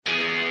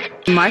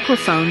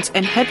Microphones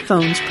and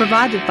headphones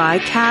provided by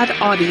CAD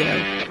Audio.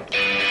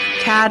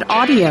 CAD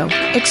Audio,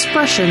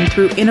 expression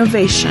through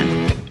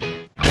innovation.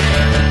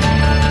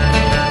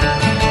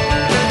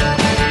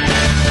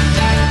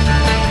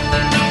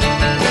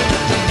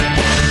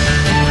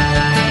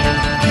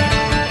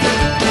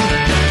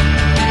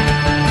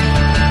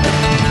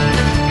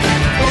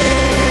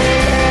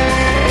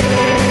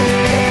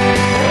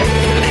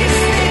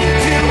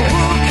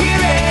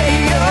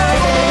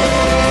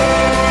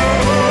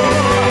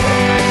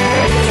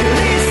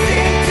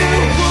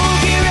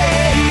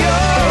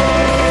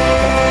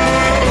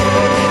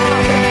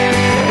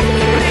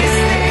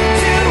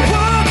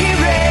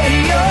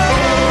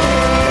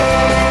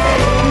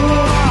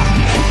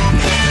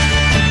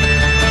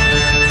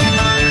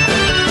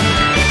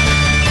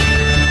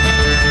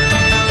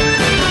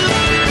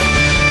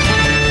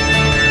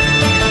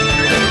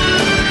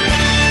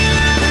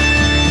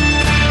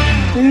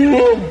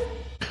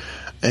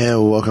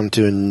 And welcome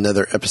to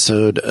another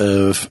episode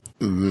of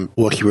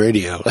Wookie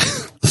Radio.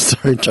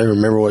 Sorry, trying to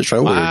remember what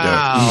show we were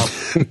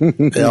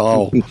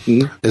doing.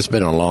 It's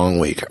been a long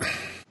week.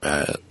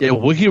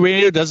 Wookie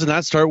Radio does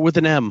not start with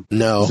an M.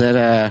 No, is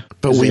that,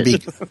 but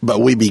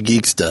We Be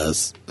Geeks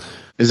does.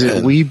 Is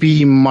it We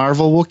Be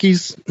Marvel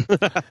Wookiees?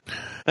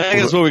 I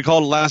think that's what we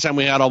called it last time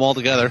we had them all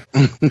together.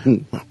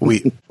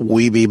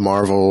 we Be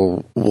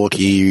Marvel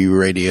Wookie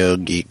Radio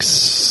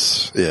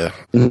Geeks. Yeah.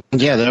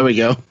 Yeah, there we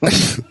go.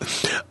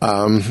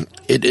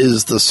 It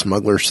is the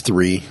Smugglers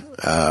 3.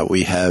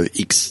 We have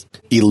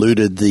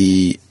eluded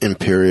the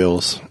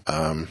Imperials.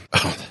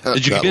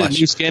 Did you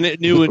get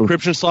new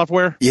encryption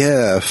software?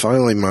 Yeah,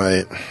 finally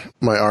my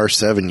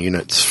R7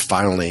 unit's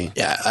finally.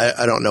 Yeah,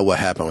 I don't know what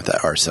happened with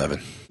that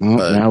R7. Well,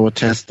 but now we'll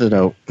test it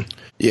out.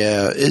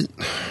 Yeah,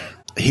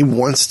 he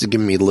wants to give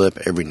me lip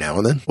every now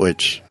and then,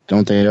 which...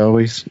 Don't they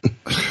always?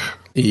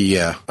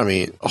 Yeah, I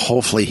mean,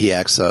 hopefully he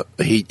acts up.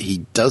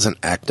 He doesn't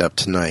act up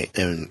tonight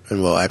and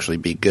will actually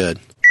be good.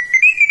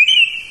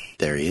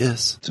 There he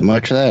is. So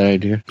much of that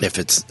idea. If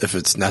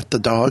it's not the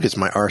dog, it's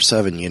my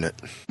R7 unit.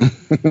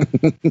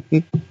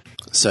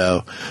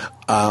 So,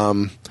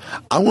 I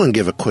want to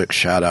give a quick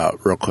shout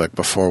out real quick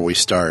before we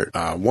start.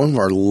 One of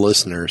our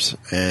listeners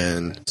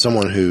and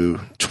someone who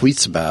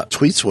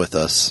tweets with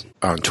us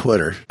on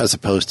Twitter as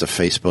opposed to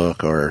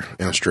Facebook or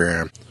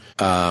Instagram.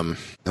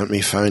 Let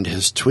me find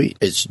his tweet.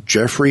 It's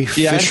Jeffrey Fishbach.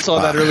 Yeah, I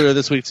saw that earlier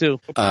this week too.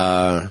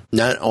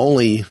 Not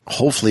only,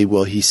 hopefully,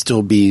 will he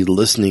still be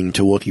listening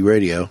to Wookie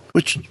Radio,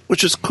 which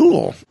is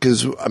cool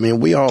because I mean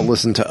we all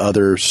listen to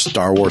other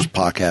Star Wars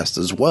podcasts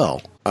as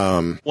well.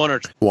 1,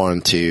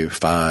 2,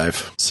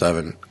 5,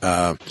 7.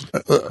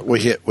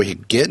 We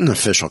get an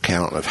official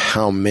count of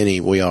how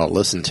many we all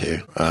listen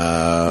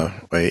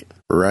to. Wait,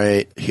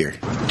 right here.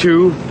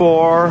 2,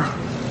 4,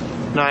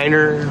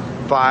 9,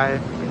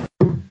 5.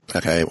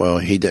 Okay, well,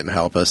 he didn't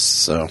help us,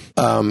 so.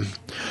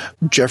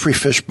 Jeffrey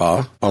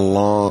Fishbaugh,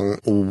 along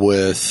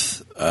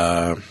with,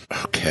 I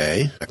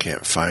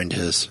can't find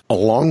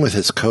along with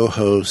his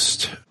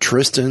co-host,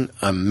 Tristan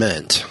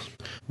Ament,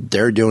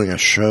 they're doing a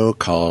show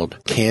called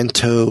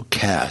Canto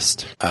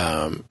Cast.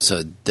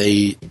 So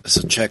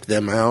check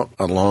them out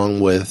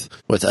along with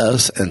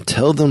us and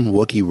tell them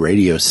Wookie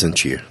Radio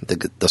sent you.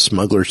 The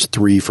Smugglers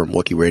 3 from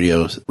Wookie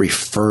Radio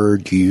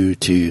referred you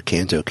to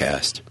Canto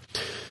Cast.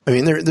 I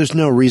mean, there's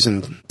no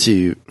reason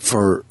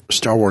for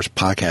Star Wars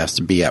podcasts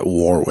to be at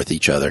war with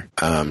each other.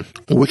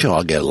 We can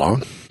all get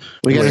along.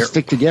 We got to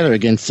stick together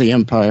against the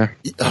Empire.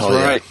 That's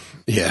right.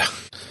 Yeah.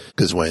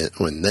 Because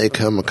when they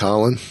come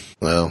a-calling,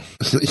 well,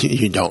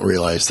 you don't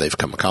realize they've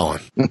come a-calling.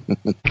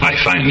 I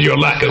find your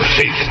lack of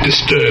faith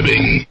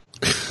disturbing.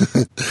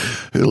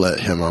 Who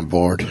let him on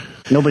board?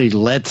 Nobody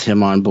lets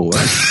him on board.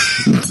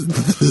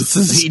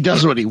 He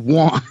does what he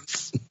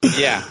wants.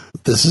 Yeah.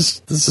 This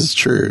is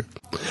true.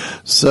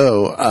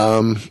 So,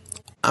 I'm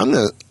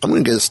gonna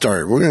get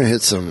started. We're gonna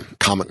hit some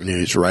comic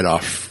news right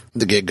off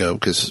the get-go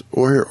because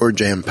we're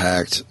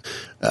jam-packed.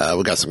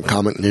 We got some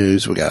comic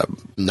news, we got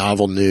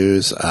novel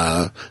news,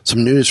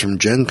 some news from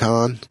Gen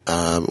Con,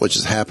 which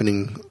is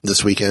happening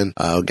this weekend.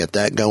 We'll get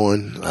that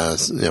going.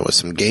 With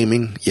some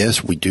gaming.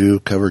 Yes, we do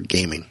cover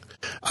gaming.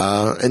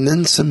 And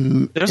then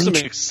there's some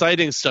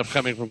exciting stuff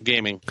coming from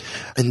gaming.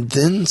 And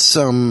then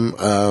some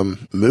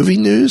movie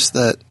news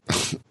that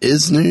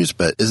is news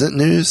but isn't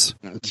news.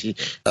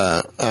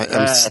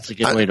 That's a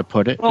good way to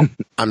put it. Well,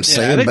 I'm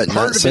saying but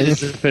not saying. Part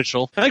of it is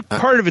official. I think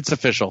part of it's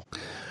official.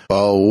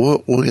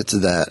 Well, we'll get to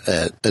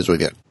that as we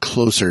get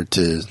closer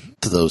to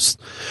those.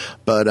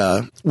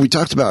 But we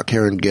talked about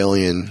Karen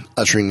Gillan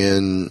ushering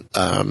in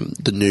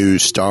the new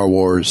Star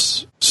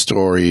Wars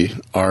story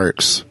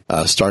arcs,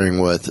 starting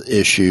with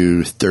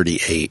issue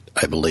 38,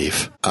 I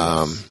believe.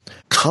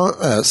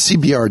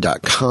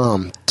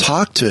 CBR.com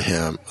talked to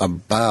him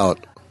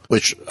about,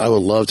 which I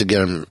would love to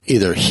get him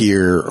either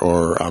here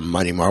or on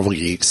Mighty Marvel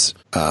Geeks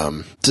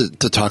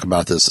to talk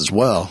about this as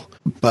well.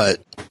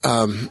 But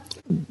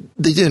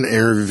they did an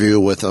interview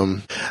with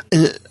him,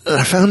 and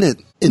I found it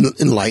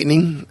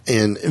enlightening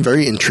and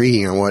very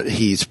intriguing on what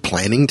he's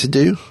planning to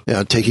do.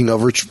 Taking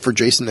over for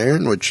Jason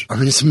Aaron, which, I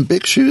mean, some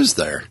big shoes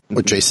there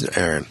with Jason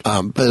Aaron.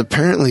 But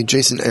apparently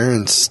Jason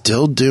Aaron's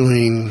still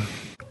doing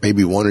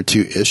maybe 1 or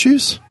 2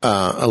 issues,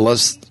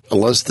 unless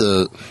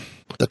the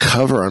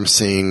cover I'm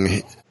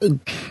seeing.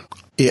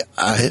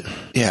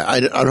 I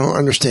don't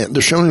understand.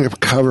 They're showing a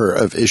cover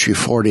of issue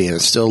 40 and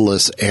it still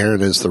lists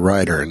Aaron as the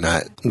writer and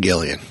not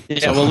Gillian.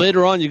 Yeah, well,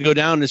 later on you go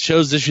down and it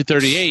shows issue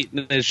 38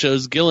 and it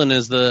shows Gillian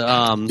as the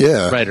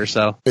writer.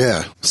 So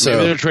maybe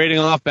they're trading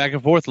off back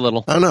and forth a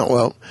little. I don't know.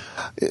 Well,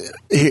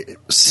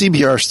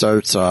 CBR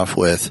starts off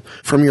with,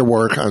 from your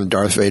work on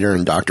Darth Vader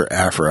and Dr.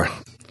 Aphra,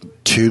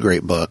 2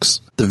 great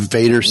books. The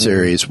Vader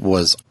series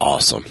was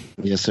awesome.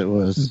 Yes, it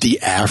was.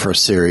 The Aphra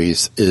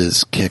series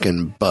is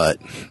kicking butt.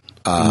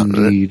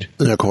 Indeed.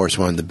 And of course,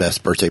 one of the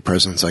best birthday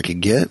presents I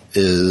could get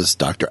is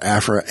Dr.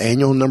 Aphra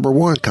Annual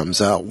 #1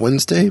 comes out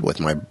Wednesday with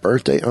my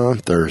birthday on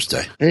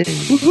Thursday. Hey.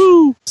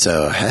 Woohoo!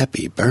 So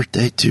happy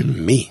birthday to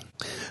me.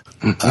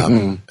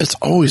 It's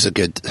always a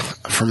good,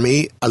 for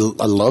me, I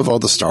love all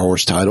the Star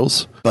Wars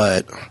titles,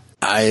 but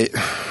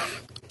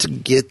to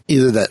get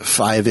either that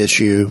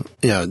 5-issue,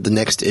 the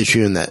next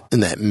issue in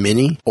that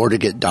mini, or to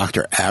get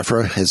Dr.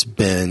 Aphra has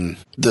been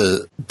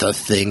the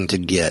thing to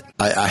get.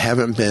 I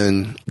haven't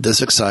been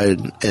this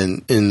excited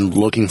and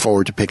looking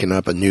forward to picking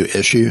up a new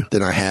issue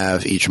than I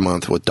have each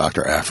month with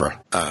Dr.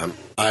 Aphra.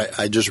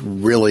 I just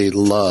really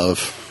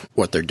love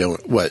what they're doing,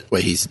 what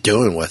he's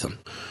doing with them.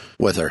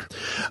 With her.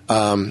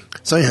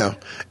 So anyhow,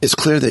 it's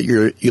clear that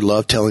you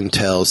love telling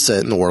tales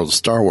set in the world of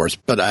Star Wars,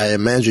 but I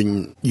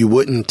imagine you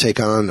wouldn't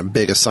take on a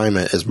big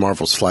assignment as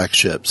Marvel's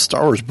flagship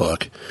Star Wars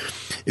book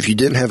if you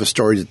didn't have a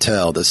story to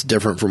tell that's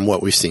different from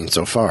what we've seen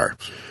so far.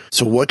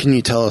 So what can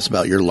you tell us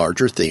about your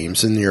larger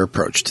themes and your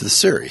approach to the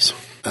series?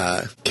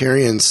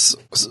 Carrion's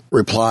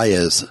reply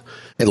is,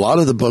 a lot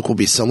of the book will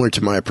be similar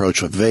to my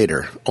approach with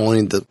Vader,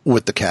 only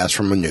with the cast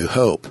from A New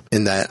Hope,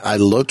 in that I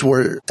looked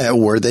at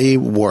where they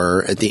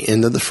were at the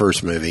end of the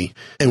first movie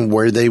and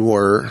where they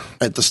were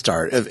at the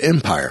start of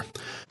Empire.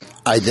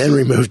 I then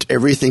removed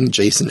everything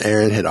Jason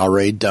Aaron had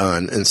already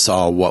done and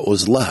saw what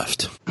was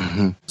left.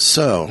 Mm-hmm.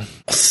 So,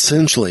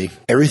 essentially,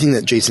 everything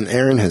that Jason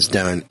Aaron has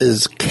done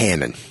is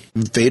canon.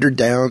 Vader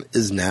Down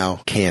is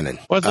now canon.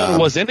 What it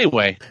was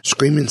anyway?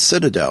 Screaming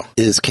Citadel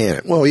is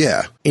canon. Well,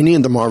 yeah, any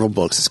of the Marvel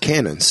books is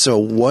canon. So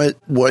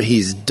what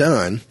he's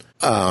done,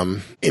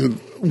 along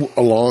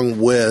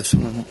with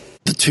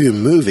the 2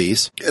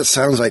 movies, it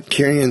sounds like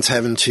Carrion's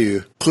having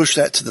to push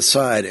that to the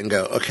side and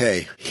go,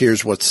 okay,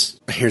 here's what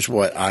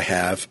I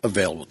have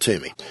available to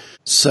me.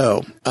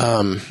 So,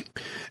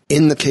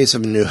 in the case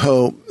of A New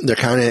Hope, they're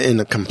kind of in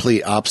the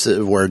complete opposite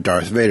of where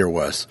Darth Vader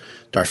was.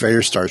 Darth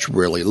Vader starts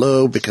really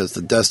low because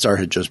the Death Star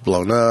had just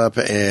blown up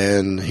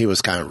and he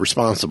was kind of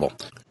responsible.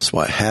 That's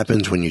what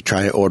happens when you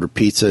try to order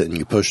pizza and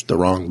you push the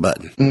wrong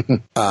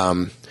button.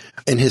 And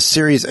his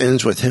series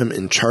ends with him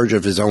in charge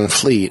of his own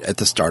fleet at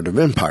the start of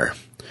Empire.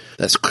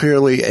 That's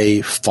clearly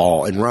a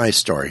fall and rise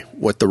story.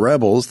 With the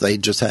Rebels, they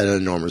just had an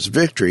enormous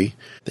victory.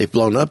 They've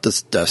blown up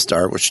this Death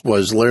Star, which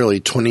was literally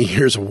 20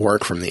 years of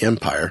work from the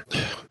Empire,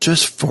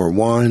 just for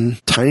one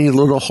tiny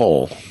little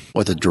hole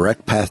with a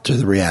direct path to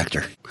the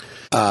reactor.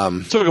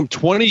 It took them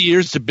 20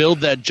 years to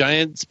build that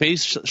giant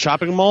space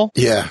shopping mall?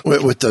 Yeah,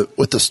 with the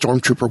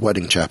Stormtrooper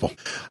wedding chapel.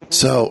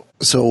 So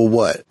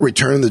what?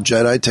 Return of the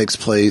Jedi takes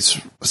place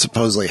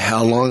supposedly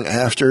how long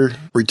after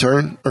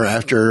Return or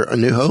after A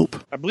New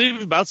Hope? I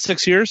believe about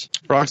 6 years,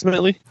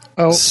 approximately.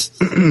 Oh.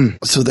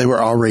 So they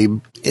were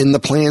already in the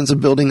plans of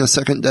building a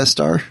second Death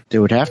Star? They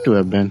would have to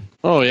have been.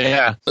 Oh,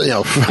 yeah.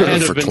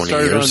 For 20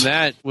 years. On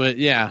that, but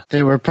yeah.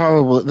 They were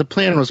probably, the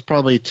plan was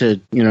probably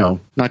to,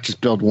 not just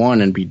build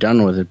one and be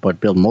done with it, but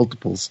build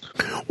multiples.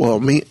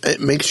 Well,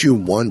 it makes you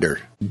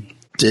wonder,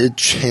 did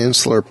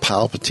Chancellor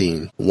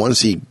Palpatine,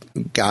 once he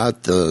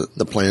got the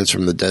plans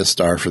from the Death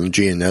Star from the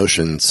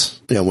Geonosians,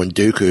 when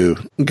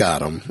Dooku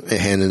got them and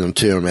handed them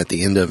to him at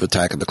the end of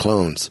Attack of the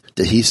Clones,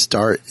 did he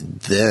start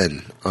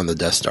then on the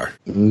Death Star?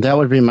 That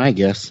would be my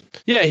guess.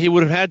 Yeah, he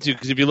would have had to,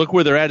 because if you look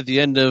where they're at the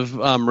end of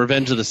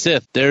Revenge of the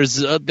Sith,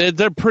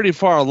 they're pretty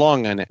far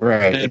along on it.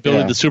 Right. And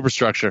building the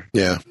superstructure.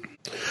 Yeah.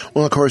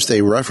 Well, of course,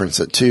 they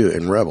reference it, too,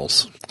 in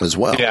Rebels as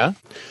well. Yeah.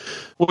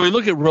 Well, we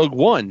look at Rogue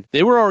One.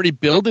 They were already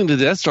building the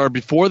Death Star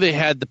before they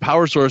had the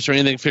power source or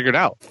anything figured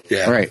out.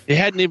 Yeah. Right. They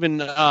hadn't even,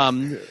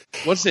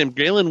 what's his name?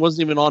 Galen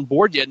wasn't even on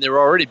board yet, and they were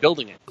already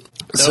building it.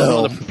 That was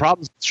one of the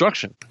problems with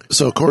construction.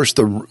 So, of course,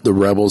 the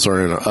Rebels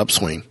are in an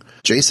upswing.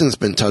 Jason's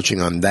been touching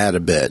on that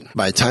a bit.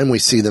 By the time we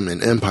see them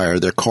in Empire,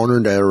 they're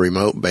cornered at a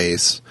remote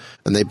base,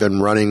 and they've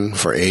been running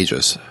for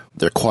ages.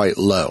 They're quite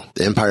low.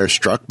 The Empire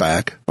struck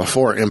back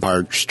before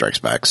Empire Strikes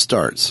Back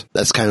starts.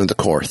 That's kind of the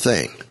core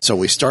thing. So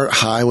we start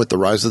high with the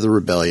rise of the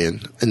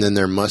rebellion, and then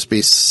there must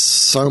be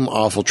some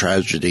awful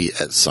tragedy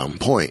at some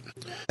point.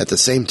 At the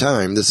same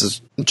time, this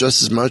is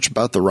just as much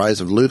about the rise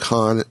of Luke,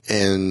 Han,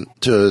 and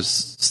to a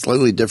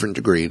slightly different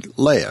degree,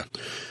 Leia.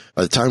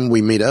 By the time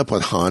we meet up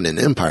with Han in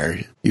Empire,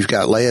 you've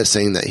got Leia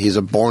saying that he's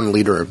a born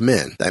leader of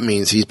men. That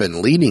means he's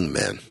been leading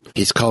men.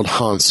 He's called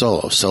Han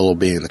Solo, Solo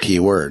being the key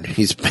word.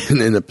 He's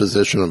been in a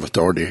position of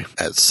authority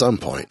at some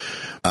point.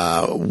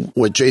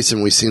 With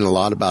Jason, we've seen a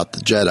lot about the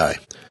Jedi.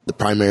 The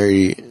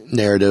primary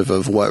narrative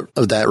of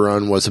that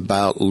run was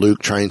about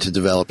Luke trying to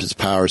develop his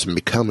powers and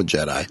become a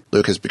Jedi.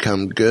 Luke has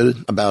become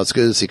about as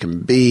good as he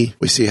can be.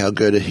 We see how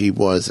good he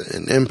was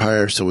in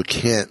Empire, so we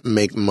can't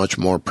make much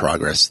more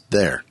progress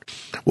there.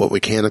 What we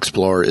can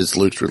explore is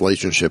Luke's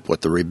relationship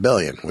with the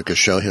Rebellion. We could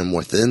show him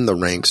within the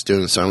ranks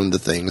doing some of the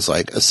things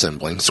like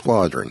assembling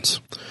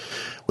squadrons.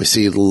 We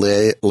see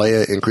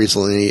Leia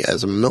increasingly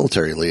as a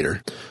military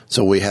leader,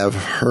 so we have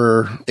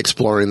her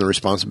exploring the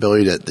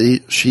responsibility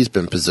that she's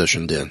been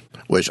positioned in,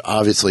 which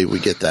obviously we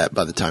get that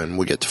by the time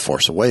we get to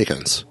Force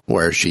Awakens,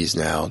 where she's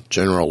now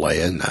General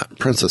Leia, not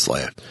Princess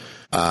Leia.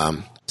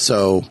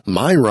 So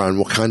my run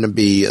will kind of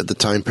be at the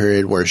time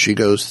period where she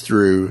goes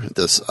through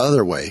this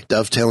other way,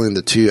 dovetailing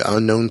the two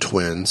unknown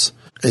twins,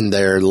 and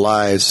their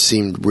lives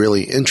seemed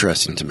really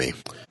interesting to me.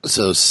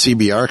 So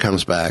CBR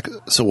comes back,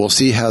 so we'll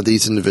see how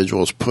these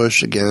individuals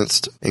push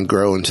against and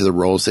grow into the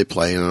roles they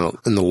play in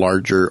the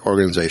larger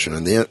organization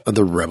of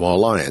the Rebel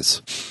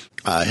Alliance.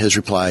 His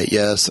reply,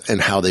 yes,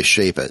 and how they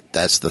shape it.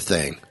 That's the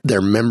thing. They're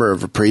a member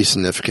of a pretty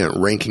significant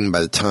ranking by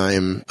the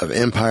time of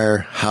Empire.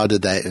 How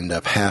did that end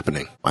up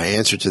happening? My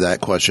answer to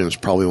that question is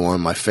probably one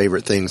of my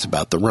favorite things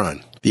about the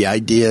run. The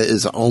idea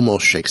is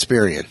almost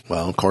Shakespearean.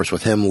 Well, of course,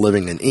 with him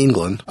living in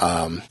England,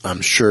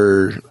 I'm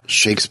sure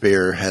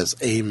Shakespeare has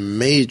a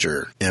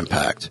major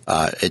impact.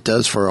 It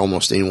does for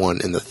almost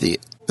anyone in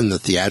the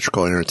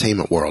theatrical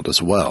entertainment world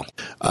as well.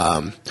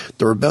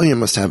 The Rebellion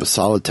must have a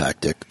solid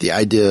tactic. The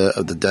idea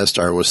of the Death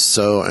Star was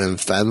so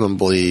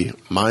unfathomably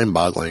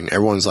mind-boggling.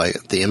 Everyone's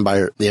like, the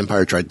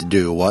Empire tried to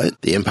do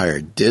what? The Empire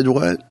did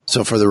what?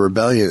 So for the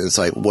Rebellion, it's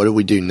like, what do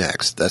we do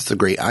next? That's the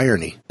great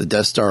irony. The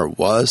Death Star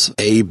was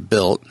A,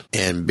 built,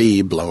 and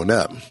B, blown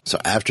up. So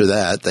after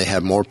that, they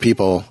have more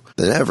people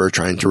than ever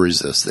trying to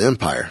resist the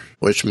Empire,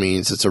 which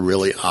means it's a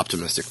really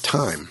optimistic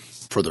time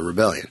for the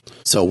Rebellion.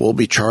 So we'll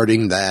be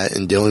charting that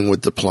and dealing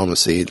with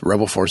diplomacy. The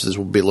Rebel forces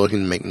will be looking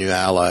to make new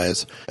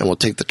allies, and we'll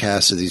take the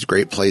cast to these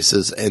great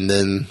places, and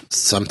then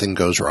something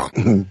goes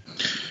wrong.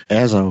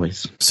 As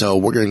always. So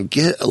we're going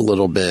to get a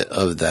little bit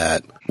of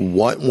that.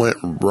 What went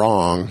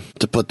wrong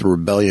to put the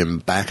Rebellion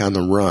back on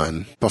the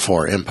run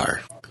before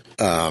Empire?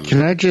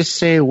 Can I just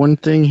say one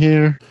thing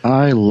here?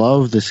 I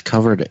love this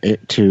cover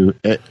to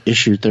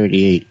issue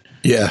 38.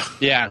 Yeah.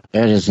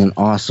 That is an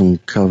awesome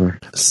cover.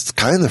 It's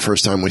kind of the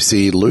first time we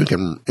see Luke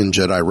in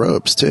Jedi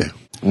robes, too.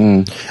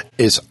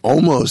 It's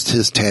almost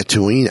his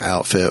Tatooine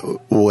outfit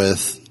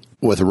with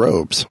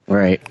robes.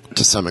 Right.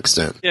 To some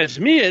extent. Yeah, to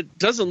me, it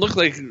doesn't look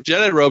like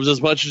Jedi robes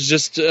as much as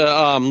just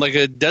like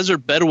a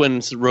desert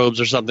Bedouin's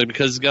robes or something,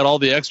 because it's got all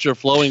the extra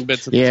flowing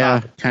bits at the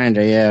top. Yeah, kind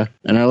of, yeah.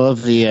 And I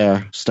love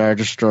the Star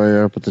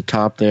Destroyer up at the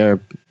top there,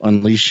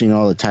 unleashing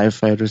all the TIE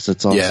fighters.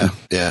 That's awesome.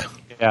 Yeah.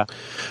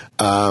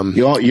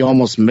 You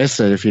almost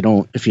miss it if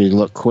you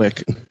look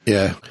quick.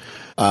 Yeah.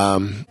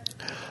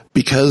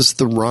 Because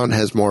the run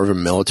has more of a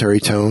military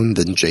tone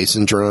than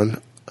Jason's run,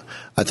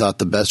 I thought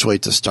the best way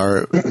to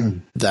start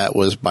that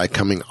was by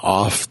coming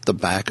off the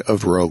back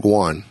of Rogue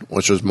One,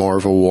 which was more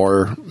of a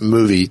war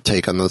movie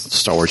take on the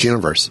Star Wars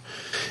universe.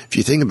 If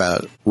you think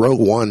about it, Rogue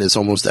One is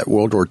almost that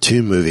World War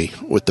II movie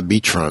with the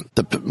beachfront,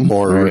 the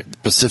more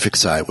Pacific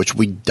side, which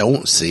we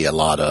don't see a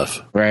lot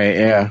of. Right,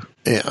 yeah.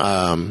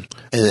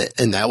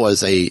 And that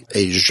was a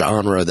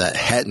genre that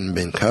hadn't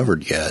been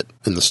covered yet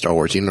in the Star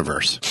Wars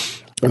universe.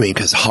 I mean,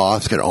 because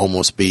Hoth could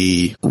almost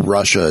be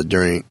Russia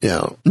during,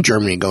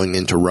 Germany going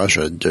into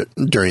Russia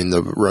during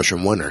the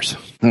Russian winters.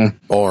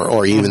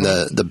 Or even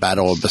the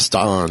Battle of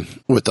Bastan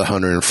with the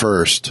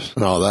 101st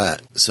and all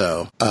that.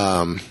 So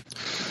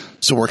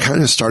we're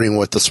kind of starting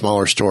with the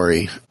smaller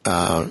story,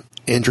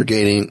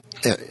 integrating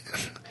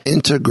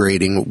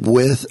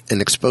with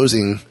and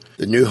exposing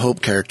the New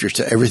Hope characters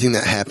to everything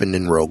that happened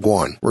in Rogue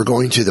One. We're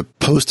going to the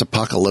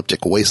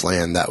post-apocalyptic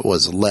wasteland that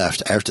was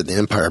left after the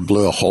Empire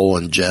blew a hole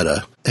in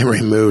Jeddah and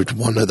removed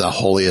one of the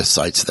holiest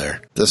sites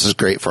there. This is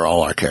great for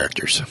all our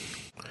characters,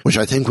 which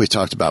I think we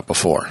talked about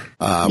before.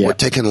 We're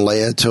taking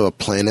Leia to a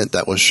planet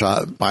that was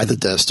shot by the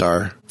Death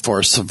Star. For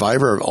a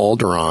survivor of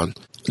Alderaan,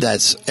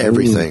 that's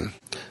everything. Ooh.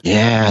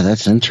 Yeah,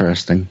 that's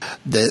interesting.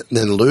 Then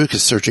Luke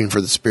is searching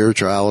for the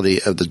spirituality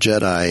of the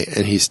Jedi,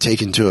 and he's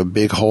taken to a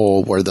big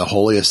hole where the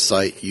holiest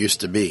site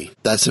used to be.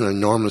 That's an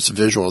enormous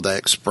visual that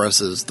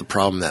expresses the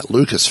problem that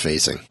Luke is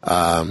facing.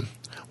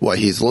 What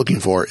he's looking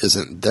for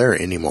isn't there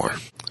anymore.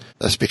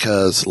 That's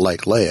because,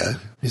 like Leia,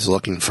 he's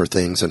looking for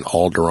things in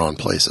Alderaan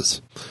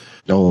places.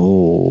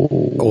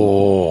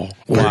 Oh,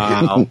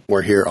 wow.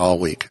 We're here all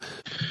week.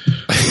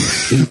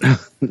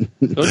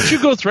 Don't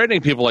you go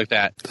threatening people like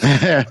that.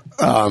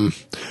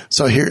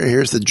 So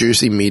here's the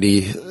juicy,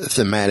 meaty,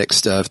 thematic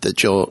stuff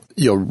that you'll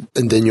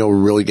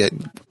really get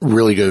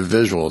really good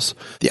visuals.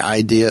 The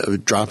idea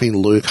of dropping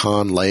Luke,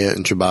 Han, Leia,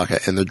 and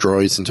Chewbacca and the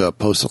droids into a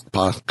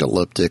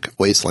post-apocalyptic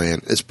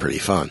wasteland is pretty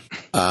fun.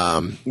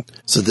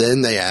 So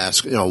then they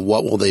ask,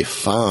 what will they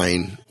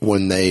find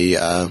when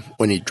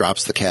he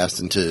drops the cast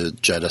into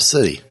Jeddah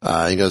City?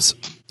 He goes,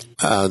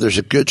 there's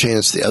a good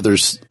chance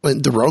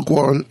the Rogue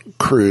One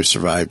crew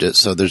survived it,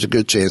 so there's a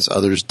good chance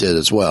others did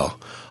as well.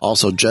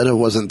 Also, Jeddah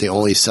wasn't the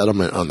only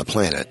settlement on the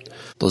planet.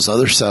 Those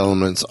other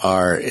settlements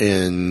are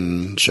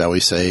in, shall we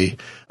say,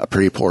 a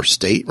pretty poor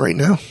state right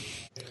now.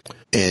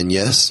 And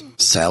yes,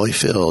 Sally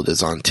Field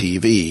is on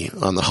TV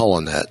on the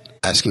HoloNet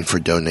asking for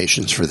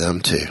donations for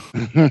them too.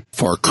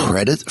 For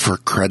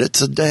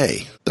credits a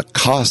day, the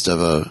cost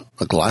of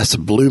a glass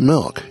of blue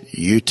milk,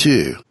 you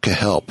too can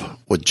help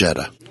with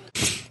Jeddah.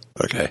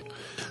 Okay,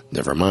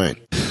 never mind.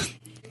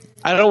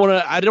 I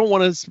don't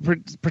want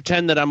to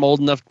pretend that I'm old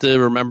enough to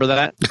remember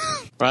that.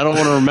 Or I don't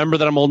want to remember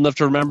that I'm old enough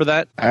to remember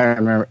that. I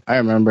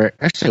remember.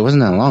 Actually, it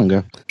wasn't that long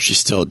ago. She's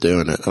still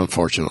doing it,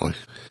 unfortunately.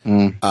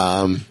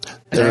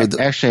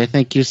 Actually, I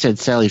think you said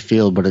Sally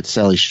Field, but it's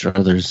Sally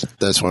Struthers.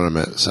 That's what I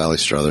meant, Sally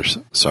Struthers.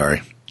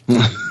 Sorry.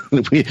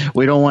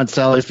 we don't want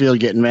Sally Field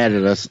getting mad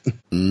at us.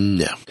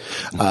 No.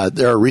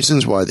 There are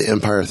reasons why the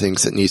Empire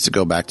thinks it needs to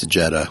go back to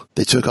Jeddah.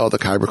 They took all the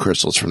kyber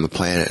crystals from the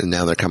planet, and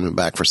now they're coming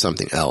back for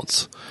something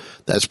else.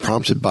 That's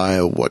prompted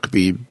by what could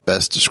be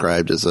best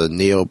described as a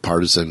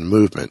neo-partisan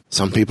movement.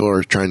 Some people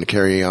are trying to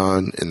carry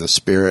on in the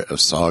spirit of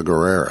Saw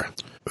Gerrera.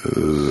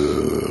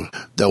 Ooh.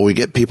 Though we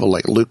get people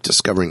like Luke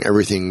discovering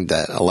everything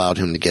that allowed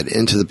him to get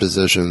into a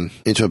position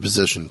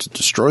to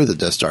destroy the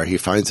Death Star, he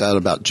finds out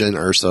about Jyn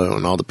Erso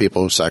and all the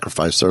people who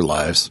sacrificed their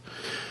lives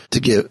to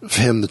give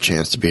him the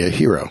chance to be a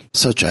hero,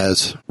 such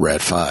as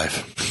Red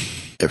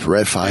 5. If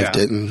Red 5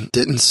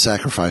 didn't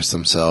sacrifice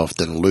themselves,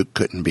 then Luke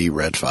couldn't be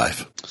Red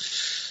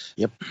 5.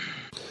 Yep.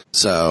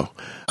 So,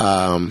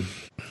 I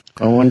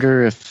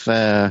wonder if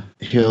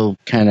he'll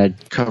kind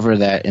of cover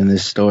that in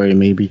this story,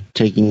 maybe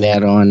taking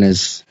that on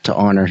as to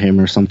honor him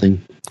or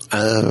something.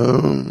 I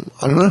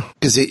don't know,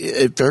 because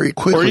it very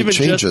quickly or even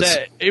changes. Just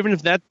that, even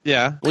if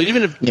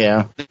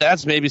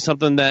that's maybe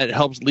something that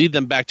helps lead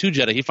them back to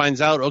Jeddah. He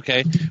finds out,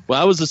 okay,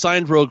 well, I was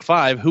assigned Rogue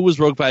 5. Who was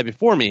Rogue 5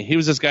 before me? He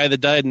was this guy that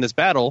died in this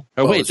battle.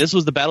 This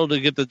was the battle to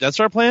get the Death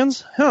Star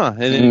plans? Huh.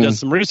 And then he does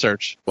some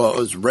research. Well, it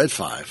was Red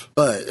 5,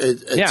 but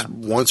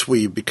once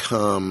we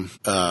become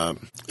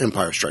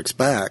Empire Strikes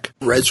Back,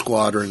 Red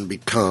Squadron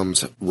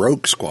becomes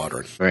Rogue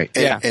Squadron. Right.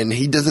 And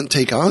he doesn't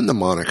take on the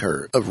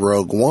moniker of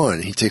Rogue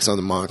One. He takes on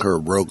the moniker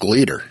of Rogue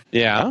Leader.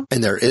 Yeah.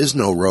 And there is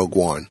no Rogue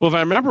One. Well, if I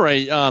remember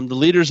right, the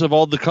leaders of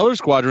all the color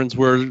squadrons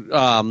were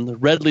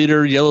Red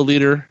Leader, Yellow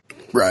Leader.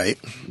 Right.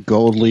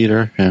 Gold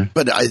Leader. Yeah.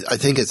 But I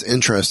think it's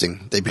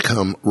interesting. They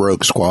become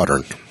Rogue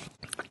Squadron.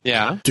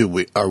 Yeah.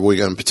 Are we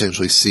going to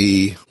potentially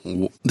see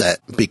that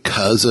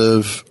because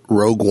of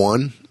Rogue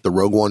One, the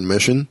Rogue One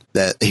mission,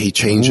 that he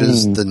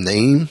changes the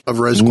name of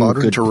Red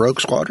Squadron to Rogue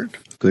Squadron?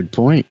 Good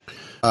point.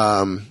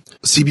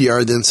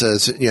 CBR then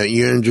says,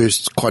 you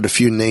introduced quite a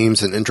few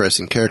names and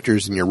interesting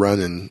characters in your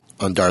run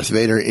on Darth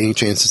Vader. Any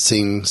chance of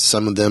seeing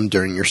some of them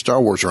during your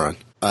Star Wars run?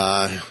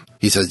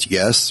 He says,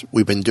 yes,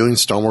 we've been doing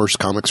Star Wars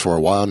comics for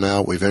a while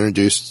now. We've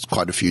introduced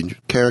quite a few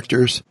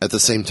characters. At the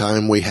same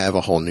time, we have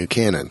a whole new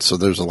canon. So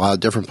there's a lot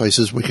of different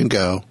places we can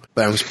go.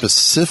 But I'm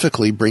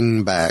specifically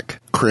bringing back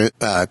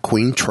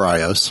Queen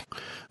Trios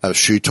of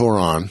Shu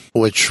Torron,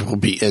 which will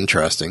be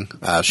interesting.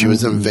 She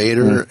was in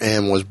Vader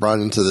and was brought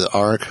into the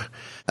Ark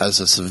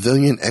as a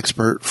civilian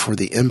expert for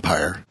the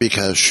Empire,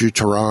 because Shu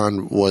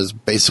Torron was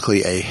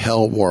basically a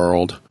hell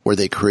world where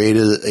they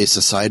created a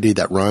society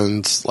that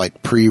runs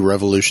like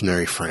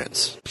pre-revolutionary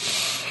France.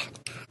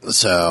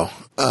 So,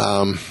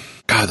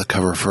 the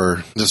cover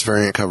for this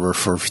variant cover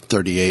for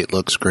 38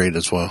 looks great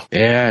as well.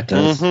 Yeah, it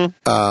does.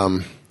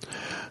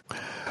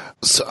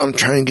 So I'm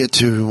trying to get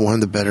to one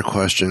of the better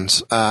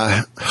questions.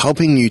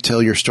 Helping you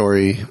tell your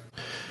story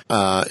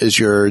is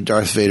your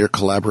Darth Vader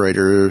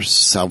collaborator,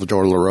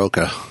 Salvador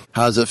Larroca.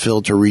 How does it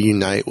feel to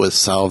reunite with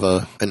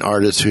Salva, an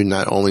artist who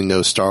not only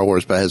knows Star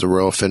Wars but has a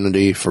real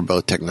affinity for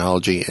both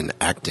technology and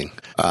acting?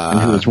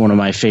 Who is one of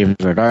my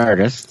favorite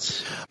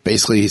artists.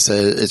 Basically, he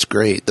said, it's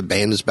great. The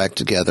band is back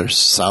together.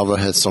 Salva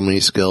has so many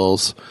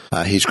skills.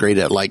 He's great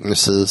at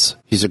likenesses.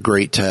 He's a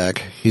great tech.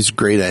 He's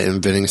great at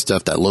inventing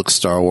stuff that looks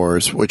Star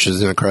Wars, which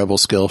is an incredible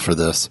skill for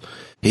this.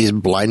 He's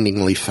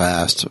blindingly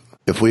fast.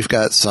 If we've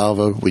got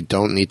Salva, we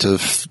don't need to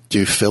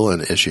do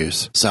fill-in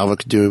issues. Salva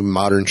can do a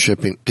modern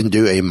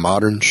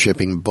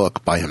shipping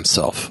book by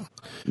himself.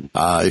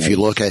 If you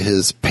look at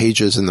his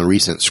pages in the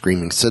recent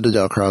Screaming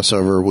Citadel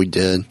crossover we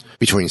did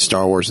between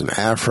Star Wars and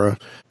Aphra,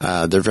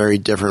 they're very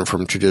different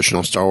from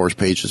traditional Star Wars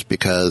pages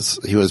because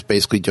he was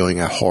basically doing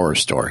a horror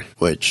story,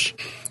 which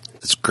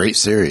it's a great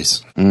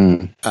series.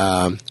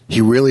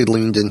 He really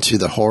leaned into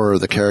the horror of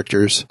the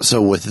characters.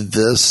 So with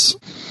this,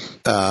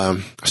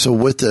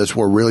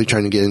 we're really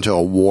trying to get into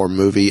a war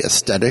movie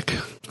aesthetic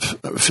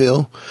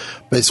feel.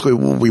 Basically,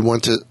 we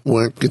want to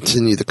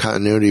continue the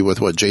continuity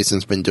with what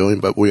Jason's been doing,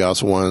 but we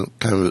also want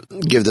to kind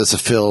of give this a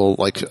feel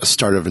like a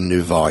start of a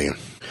new volume.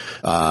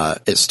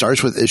 It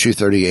starts with issue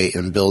 38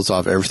 and builds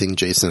off everything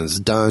Jason has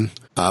done,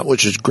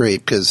 which is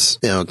great because,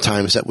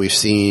 times that we've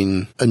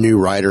seen a new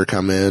writer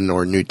come in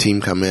or a new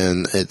team come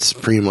in, it's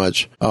pretty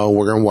much,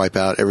 we're going to wipe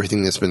out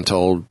everything that's been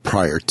told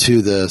prior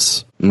to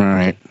this.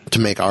 Right. To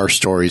make our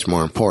stories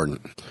more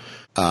important.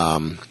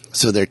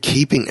 So they're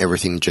keeping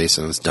everything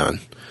Jason has done.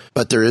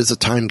 But there is a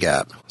time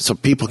gap, so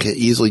people can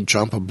easily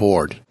jump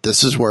aboard.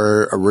 This is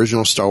where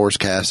original Star Wars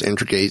cast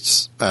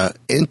integrates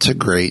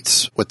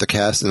with the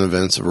cast and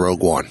events of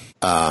Rogue One.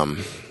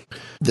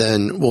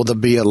 Then will there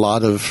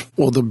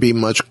be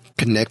much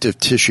connective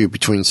tissue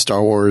between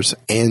Star Wars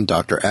and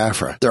Dr.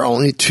 Aphra? They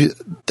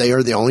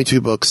are the only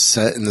two books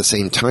set in the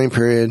same time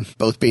period,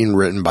 both being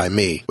written by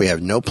me. We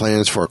have no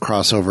plans for a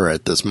crossover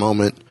at this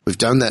moment. We've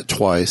done that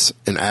twice,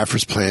 and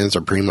Aphra's plans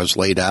are pretty much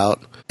laid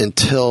out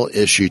until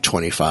issue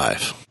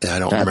 25. And I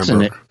don't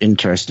remember. That's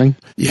interesting.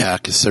 Yeah,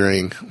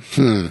 considering,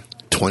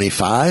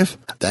 25?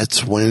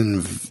 That's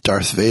when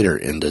Darth Vader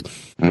ended.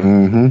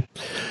 Mm-hmm.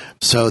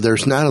 So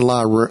there's not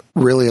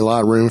really a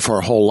lot of room for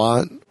a whole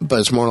lot,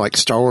 but it's more like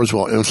Star Wars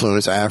will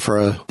influence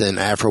Aphra than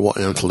Aphra will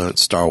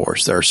influence Star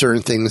Wars. There are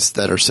certain things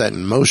that are set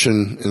in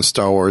motion in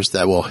Star Wars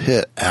that will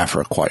hit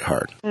Aphra quite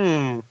hard.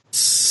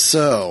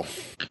 So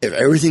if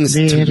everything's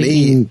to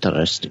me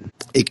interesting,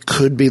 it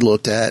could be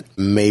looked at.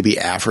 Maybe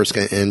Aphra's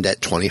going to end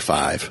at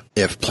 25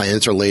 if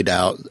plans are laid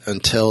out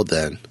until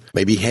then.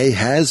 Maybe he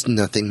has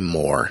nothing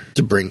more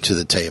to bring to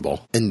the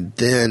table. And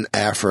then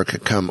Aphra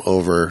could come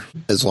over,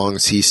 as long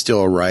as he's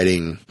still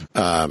writing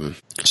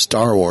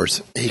Star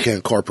Wars, he can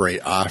incorporate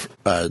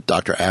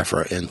Dr.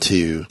 Aphra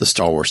into the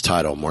Star Wars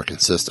title more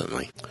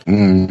consistently.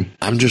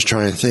 I'm just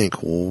trying to think,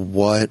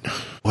 what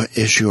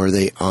issue are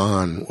they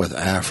on with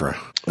Aphra?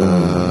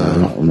 I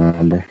don't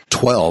remember.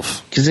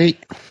 12. Because they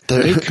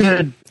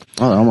could...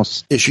 Oh,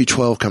 almost. Issue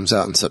 12 comes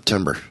out in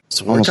September.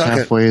 So we're almost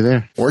halfway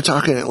there. We're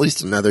talking at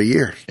least another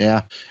year.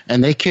 Yeah.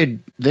 And they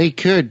could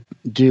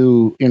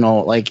do,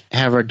 like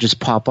have her just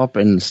pop up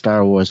in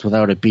Star Wars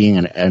without it being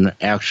an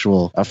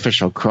actual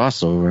official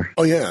crossover.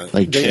 Oh, yeah.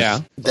 Like,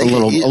 a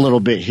little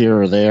bit here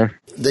or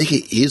there. They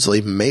could easily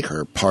make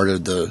her part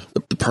of the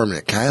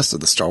permanent cast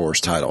of the Star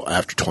Wars title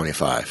after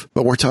 25.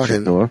 But we're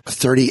talking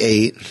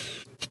 38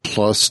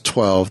 plus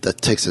 12,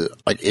 that takes it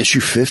like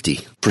issue 50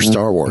 for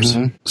Star Wars.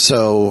 Mm-hmm.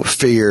 So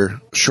figure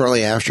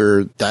shortly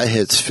after that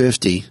hits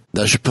 50,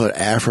 that should put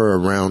Aphra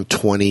around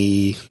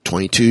 20,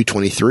 22,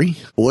 23.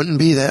 Wouldn't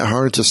be that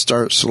hard to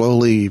start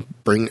slowly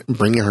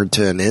bringing her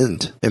to an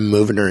end and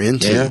moving her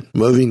into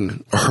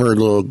moving her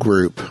little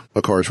group.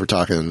 Of course, we're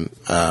talking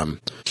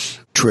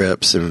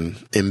Trips and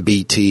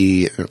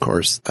BT, and of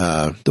course,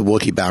 the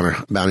Wookiee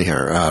bounty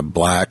hunter,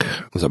 Black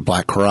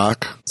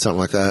Croc, something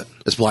like that.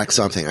 It's Black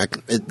something.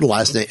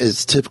 Last name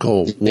is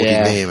typical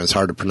Wookiee name. It's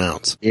hard to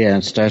pronounce. Yeah,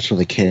 it starts with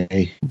a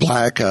K.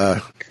 Black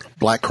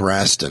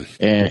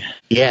Krrsantan.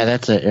 Yeah,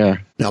 that's it. Yeah.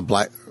 Now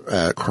Black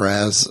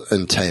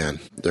Krrsantan.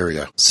 There we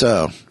go.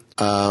 So,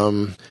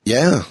 I'm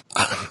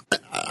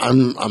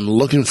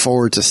looking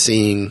forward to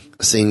seeing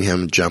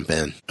him jump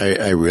in.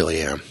 I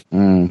really am.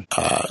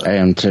 I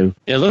am too.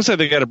 Yeah, it looks like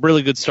they got a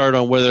really good start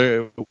on where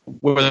they're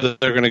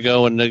going to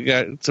go, and they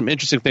got some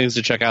interesting things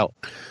to check out.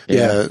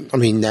 Yeah, I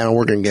mean, now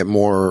we're going to get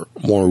more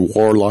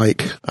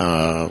warlike.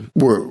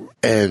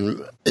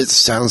 And it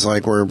sounds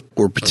like we're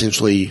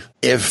potentially,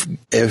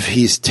 if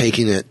he's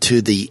taking it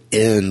to the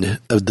end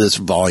of this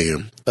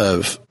volume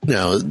of,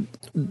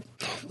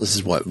 this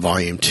is what,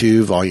 volume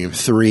 2, volume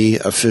 3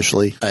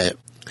 officially.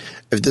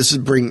 If this is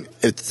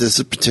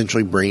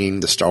potentially bringing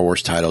the Star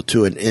Wars title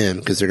to an end,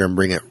 because they're going to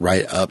bring it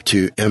right up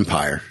to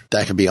Empire,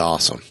 that could be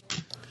awesome.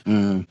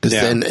 Because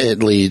then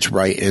it leads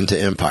right into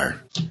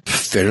Empire.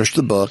 Finish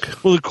the book.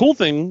 Well, the cool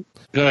thing,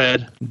 go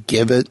ahead.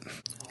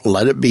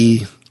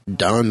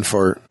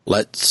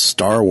 Let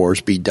Star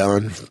Wars be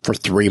done for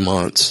 3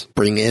 months.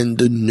 Bring in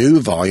the new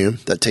volume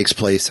that takes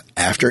place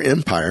after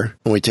Empire.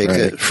 And we take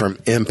it from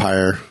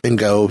Empire and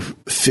go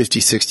 50,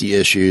 60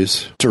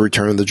 issues to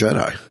Return of the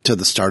Jedi, to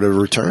the start of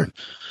Return.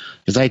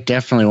 Because I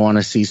definitely want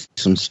to see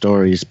some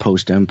stories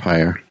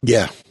post-Empire.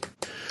 Yeah.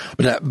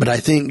 But I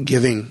think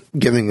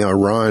giving a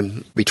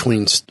run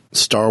between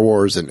Star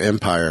Wars and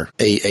Empire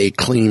a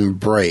clean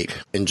break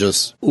and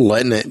just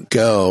letting it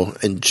go,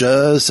 and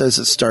just as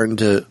it's starting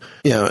to,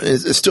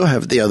 it still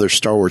have the other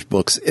Star Wars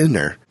books in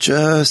there,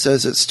 just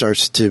as it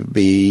starts to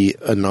be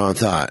a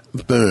non-thought,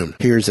 boom,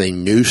 here's a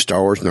new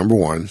Star Wars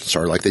 #1,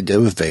 sort of like they did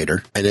with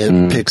Vader, and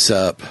it picks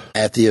up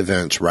at the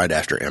events right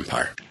after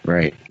Empire.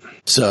 Right.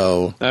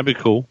 So that'd be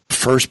cool.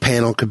 First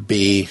panel could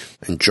be,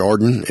 and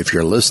Jordan, if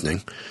you're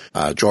listening,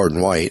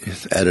 Jordan White,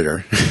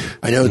 editor.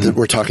 I know that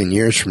we're talking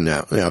years from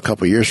now, a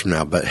couple years from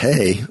now, but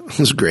hey, it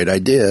was a great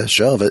idea.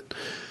 Shelve it.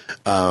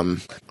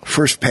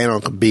 First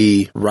panel could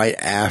be right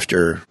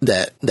after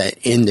that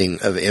ending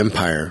of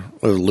Empire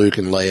with Luke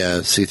and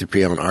Leia,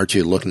 C-3PO and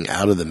R2 looking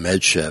out of the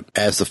medship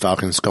as the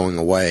Falcon's going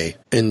away.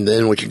 And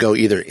then we could go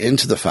either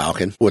into the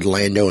Falcon with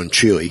Lando and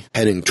Chewie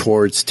heading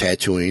towards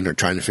Tatooine or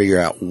trying to figure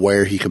out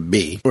where he could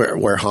be,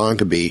 where Han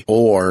could be,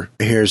 or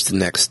here's the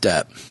next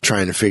step,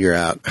 trying to figure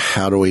out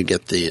how do we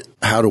get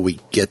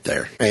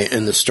there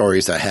and the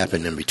stories that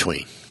happen in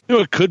between. You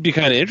know, it could be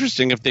kind of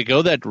interesting if they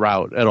go that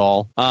route at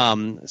all.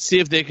 See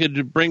if they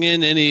could bring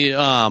in any,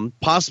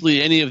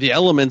 possibly any of the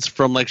elements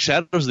from like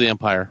Shadows of the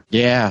Empire.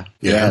 Yeah,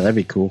 that'd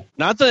be cool.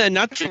 Not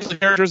change the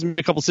characters in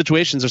a couple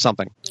situations or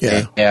something.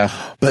 Yeah.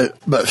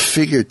 But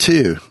figure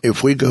too,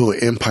 if we go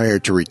Empire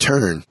to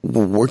Return,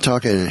 we're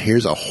talking.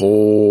 Here's a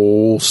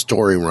whole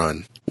story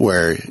run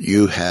where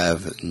you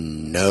have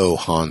no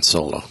Han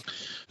Solo.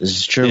 This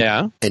is true.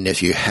 Yeah. And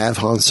if you have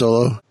Han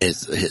Solo,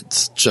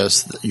 it's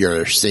just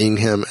you're seeing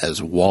him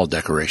as wall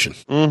decoration.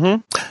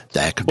 Mm-hmm.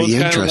 That could be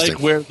interesting.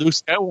 Like where Luke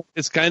Skywalker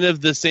is kind of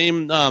the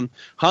same.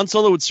 Han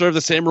Solo would serve the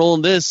same role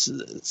in this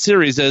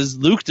series as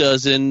Luke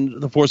does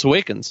in The Force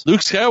Awakens. Luke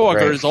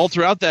Skywalker is all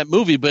throughout that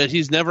movie, but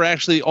he's never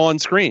actually on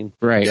screen.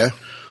 Right. Yeah.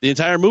 The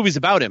entire movie's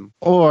about him.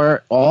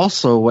 Or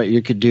also what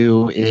you could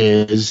do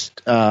is,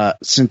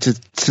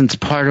 since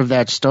part of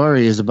that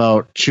story is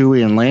about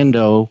Chewie and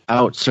Lando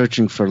out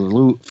searching for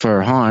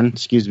Han,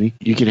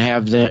 you could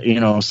have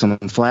some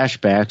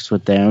flashbacks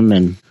with them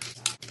and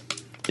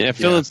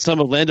fill in some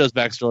of Lando's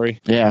backstory.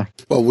 Yeah.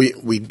 Well,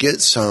 we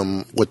get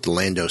some with the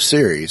Lando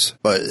series,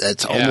 but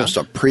that's almost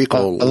a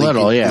prequel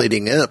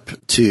leading up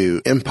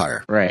to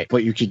Empire. Right.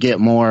 But you could get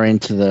more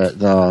into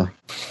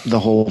the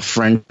whole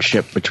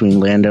friendship between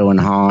Lando and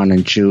Han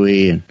and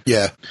Chewie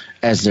and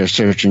as they're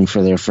searching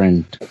for their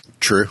friend.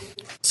 True.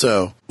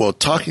 So,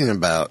 talking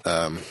about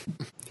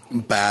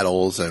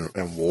battles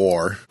and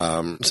war,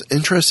 it's an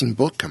interesting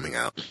book coming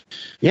out.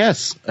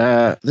 Yes,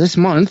 this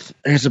month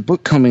there's a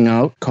book coming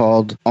out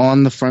called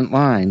On the Front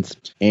Lines,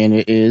 and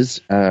it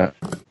is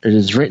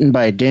written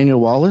by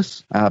Daniel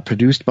Wallace,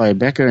 produced by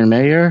Becker and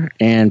Mayer,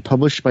 and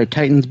published by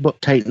Titan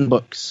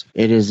Books.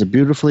 It is a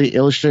beautifully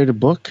illustrated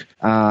book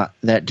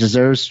that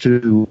deserves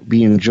to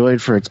be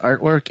enjoyed for its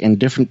artwork and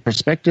different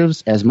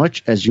perspectives as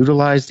much as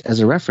utilized as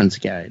a reference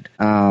guide.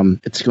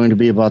 It's going to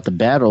be about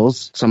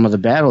some of the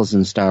battles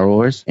in Star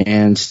Wars,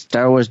 and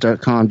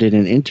StarWars.com did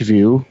an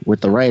interview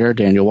with the writer,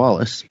 Daniel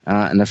Wallace.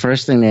 And the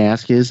first thing they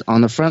ask is,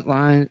 On the Front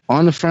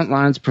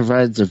Lines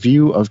provides a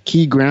view of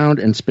key ground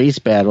and space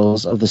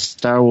battles of the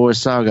Star Wars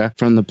saga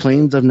from the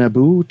plains of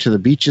Naboo to the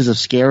beaches of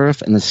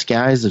Scarif and the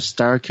skies of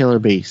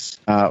Starkiller Base.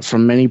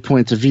 From many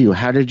points of view,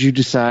 how did you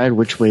decide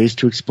which ways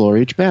to explore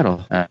each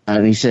battle?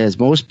 And he says,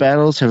 most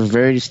battles have a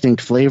very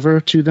distinct flavor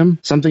to them,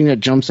 something that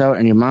jumps out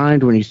in your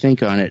mind when you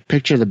think on it.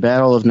 Picture the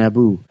Battle of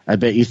Naboo. I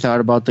bet you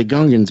thought about the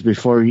Gungans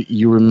before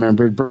you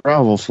remembered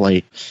Bravo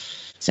Flight.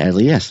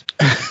 Sadly, yes.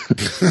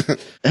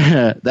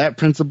 That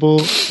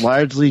principle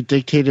largely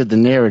dictated the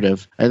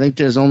narrative. I think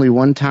there's only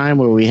one time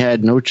where we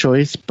had no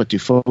choice but to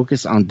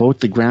focus on both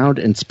the ground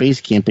and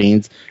space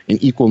campaigns in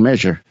equal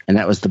measure, and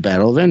that was the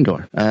Battle of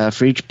Endor.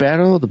 For each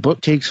battle, the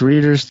book takes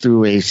readers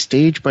through a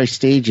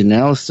stage-by-stage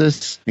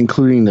analysis,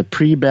 including the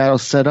pre-battle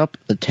setup,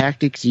 the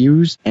tactics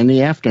used, and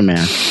the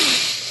aftermath.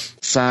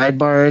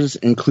 Sidebars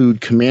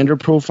include commander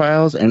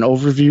profiles and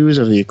overviews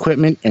of the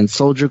equipment and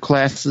soldier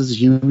classes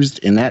used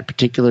in that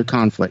particular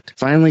conflict.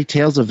 Finally,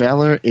 Tales of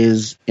Valor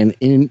is an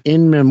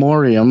in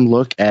memoriam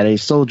look at a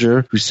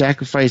soldier who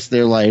sacrificed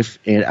their life,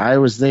 and I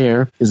Was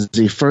There is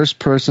a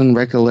first-person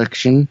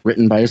recollection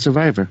written by a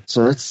survivor.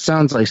 So that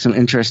sounds like some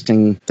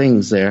interesting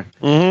things there.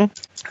 Mm-hmm.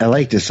 I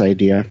like this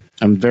idea.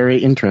 I'm very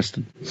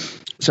interested.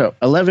 So,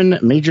 11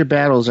 major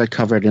battles are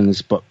covered in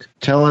this book.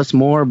 Tell us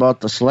more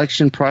about the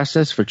selection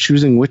process for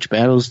choosing which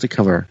battles to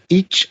cover.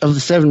 Each of the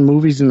 7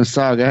 movies in the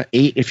saga,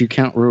 8 if you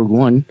count Rogue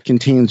One,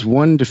 contains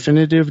one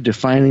definitive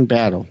defining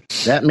battle.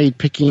 That made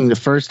picking the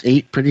first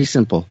 8 pretty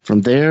simple.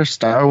 From there,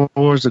 Star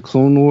Wars: The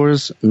Clone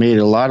Wars made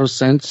a lot of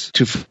sense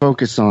to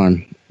focus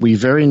on. We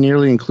very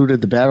nearly included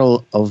the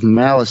Battle of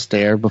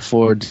Malastare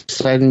before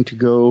deciding to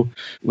go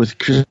with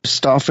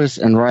Christophas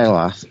and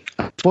Ryloth.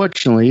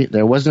 Unfortunately,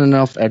 there wasn't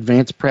enough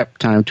advanced prep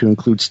time to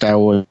include Star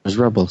Wars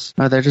Rebels.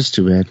 Oh, that is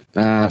too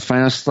bad.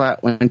 Final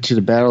slot went to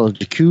the Battle of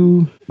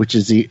Jakku, which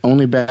is the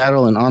only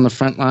battle in On the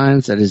Front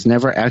Lines that is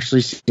never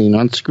actually seen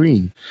on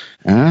screen.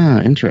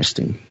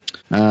 Interesting.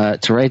 To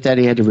write that,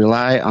 he had to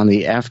rely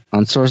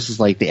on sources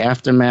like the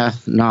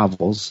Aftermath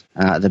novels,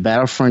 the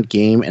Battlefront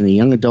game, and the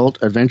young adult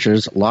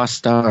adventures Lost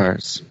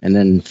Stars, and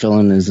then fill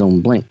in his own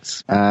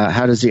blanks.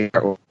 How does the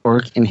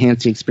artwork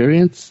enhance the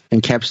experience?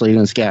 Encapsulated in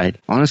this guide.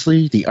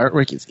 Honestly, the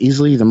artwork is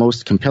easily the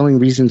most compelling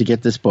reason to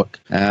get this book.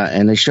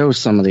 And they show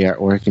some of the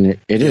artwork, and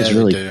it is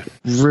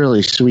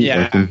really sweet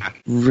looking.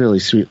 Really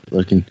sweet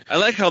looking. I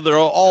like how they're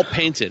all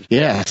painted.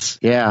 Yes,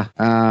 yeah.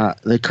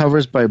 The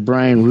cover's by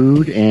Brian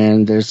Rood,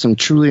 and there's some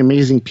truly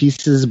amazing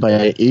pieces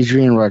by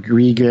Adrian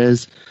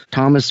Rodriguez,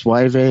 Thomas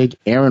Wyveg,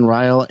 Aaron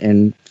Ryle,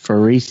 and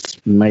Faris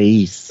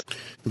Maïs.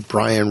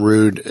 Brian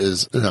Rood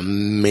is an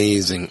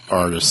amazing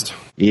artist.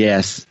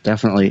 Yes,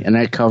 definitely. And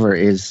that cover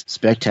is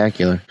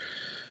spectacular.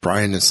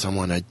 Brian is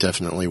someone I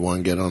definitely want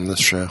to get on this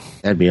show.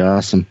 That'd be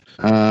awesome.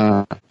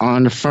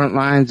 On the Front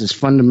Lines is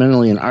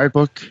fundamentally an art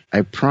book.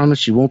 I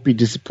promise you won't be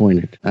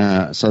disappointed.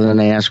 So then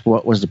they ask,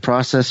 what was the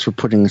process for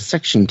putting a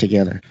section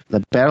together?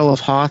 The Battle of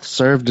Hoth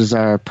served as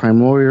our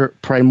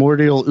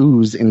primordial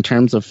ooze in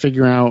terms of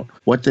figuring out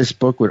what this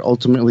book would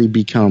ultimately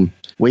become.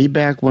 Way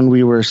back when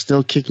we were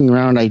still kicking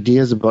around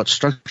ideas about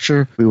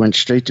structure, we went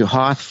straight to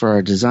Hoth for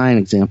our design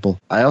example.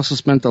 I also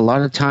spent a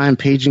lot of time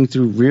paging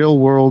through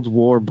real-world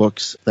war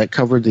books that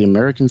covered the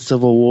American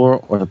Civil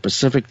War or the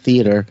Pacific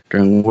Theater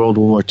during World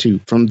War II.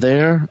 From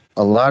there,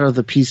 a lot of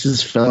the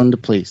pieces fell into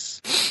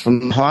place.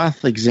 From the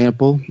Hoth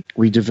example,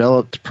 we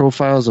developed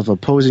profiles of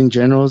opposing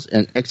generals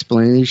and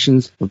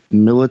explanations of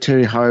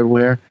military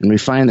hardware, and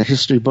refined the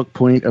history book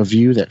point of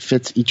view that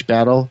fits each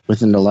battle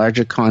within the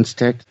larger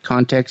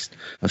context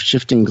of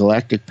shifting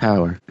galactic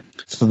power.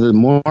 So the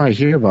more I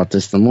hear about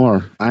this, the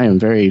more I am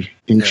very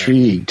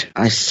intrigued.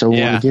 I want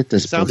to get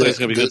this book. Sounds like it's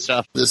going to be good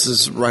stuff. This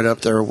is right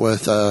up there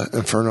with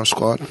Inferno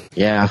Squad.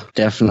 Yeah,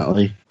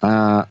 definitely.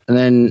 And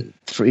then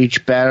for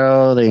each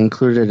battle, they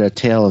included a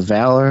tale of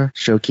valor,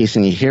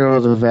 showcasing a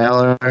hero of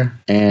valor,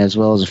 as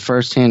well as a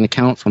first-hand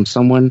account from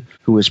someone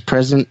who was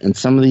present. And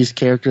some of these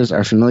characters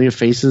are familiar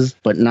faces,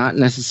 but not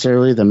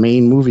necessarily the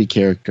main movie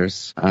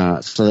characters.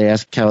 So they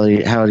asked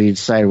Kelly how do you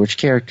decide which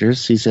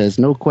characters. He says,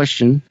 no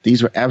question,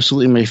 these were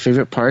absolutely my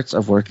favorite parts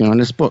of working on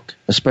this book,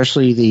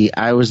 especially the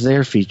I Was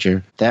There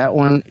feature. That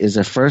one is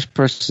a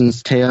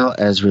first-person's tale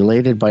as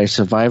related by a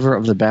survivor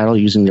of the battle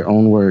using their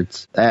own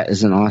words. That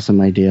is an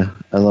awesome idea.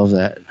 I love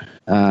that.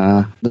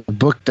 The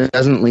book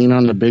doesn't lean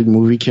on the big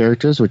movie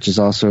characters, which is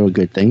also a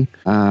good thing.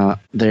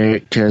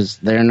 Because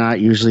they're not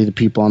usually the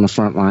people on the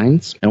front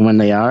lines, and when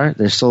they are,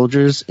 they're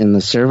soldiers in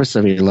the service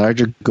of a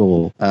larger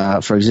goal.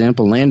 For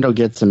example, Lando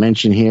gets a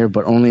mention here,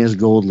 but only as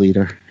Gold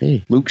Leader.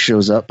 Hey, Luke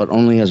shows up, but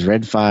only as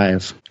Red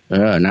 5.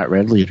 Not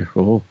Red Leader.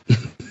 Oh.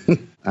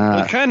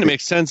 Well, it kind of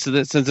makes sense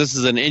that since this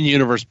is an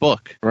in-universe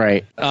book.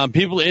 Right.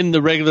 People in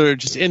the regular,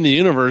 just in the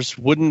universe,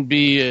 wouldn't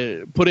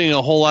be putting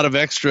a whole lot of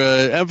extra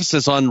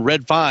emphasis on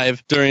Red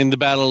 5 during the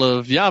Battle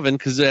of Yavin,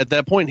 because at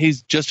that point,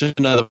 he's just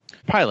another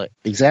pilot.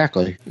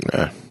 Exactly.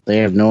 Yeah. They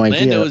have no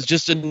idea. Lando is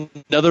just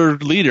another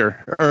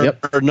leader or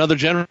another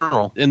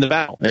general in the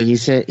battle. Like he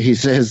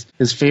says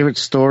his favorite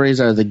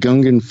stories are the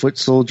Gungan foot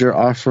soldier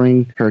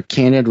offering her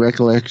candid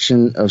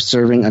recollection of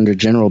serving under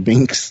General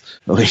Binks.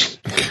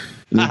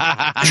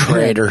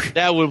 Traitor.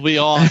 That would be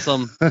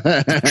awesome.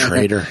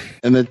 Traitor.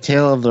 And the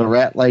tale of the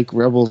rat-like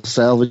rebel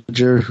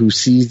salvager who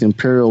seized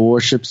Imperial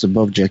warships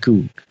above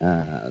Jakku.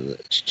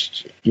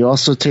 You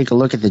also take a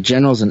look at the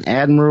generals and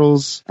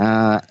admirals,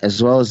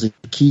 as well as the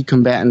key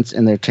combatants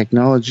and their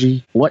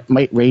technology. What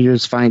might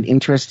Raiders find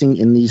interesting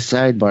in these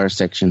sidebar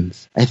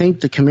sections? I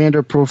think the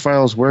commander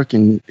profiles work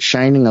in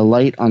shining a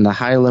light on the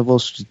high-level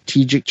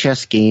strategic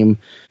chess game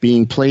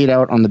being played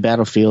out on the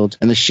battlefield,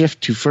 and the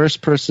shift to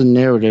first-person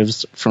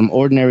narratives from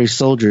ordinary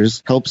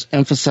soldiers helps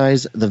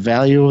emphasize the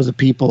value of the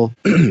people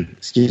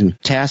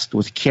tasked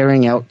with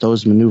carrying out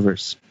those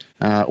maneuvers.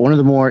 One of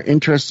the more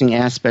interesting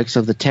aspects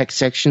of the tech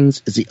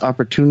sections is the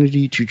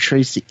opportunity to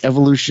trace the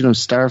evolution of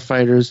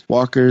starfighters,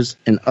 walkers,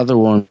 and other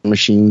war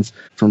machines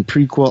from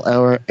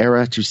prequel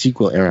era to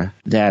sequel era.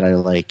 That I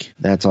like.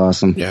 That's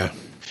awesome. Yeah.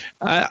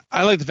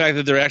 I like the fact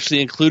that they're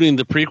actually including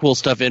the prequel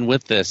stuff in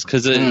with this,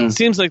 because it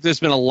seems like there's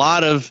been a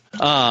lot of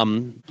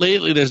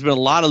lately. There's been a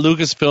lot of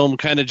Lucasfilm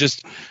kind of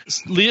just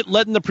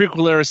letting the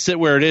prequel era sit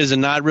where it is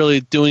and not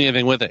really doing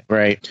anything with it.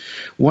 Right.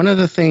 One of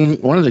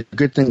the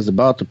good things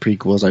about the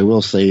prequels, I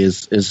will say,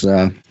 is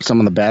some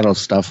of the battle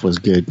stuff was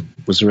good.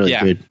 Was really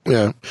good.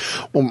 Yeah.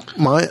 Well,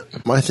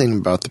 my thing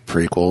about the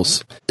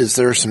prequels is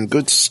there are some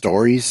good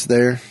stories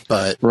there,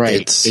 but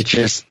it's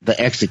just the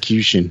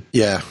execution.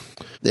 Yeah.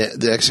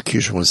 The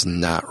execution was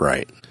not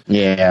right.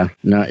 Yeah,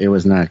 no, it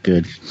was not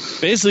good.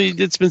 Basically,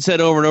 it's been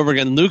said over and over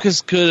again.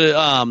 Lucas could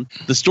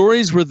the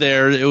stories were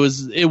there. It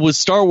was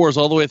Star Wars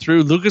all the way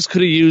through. Lucas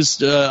could have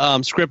used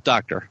Script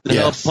Doctor to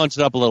help punch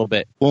it up a little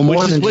bit,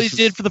 which is what he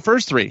did for the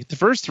first three.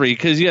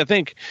 Because I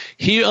think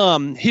he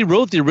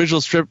wrote the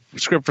original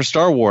script for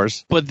Star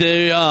Wars, but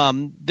they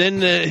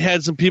then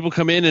had some people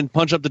come in and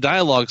punch up the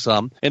dialogue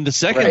some. And the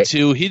second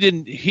two, he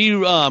didn't. He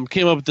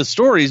came up with the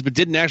stories, but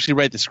didn't actually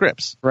write the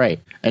scripts.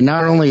 Right, and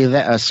not only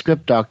that, a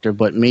Script Doctor,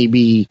 but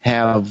maybe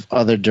have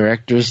other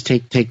directors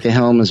take the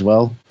helm as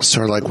well.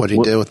 Sort of like what he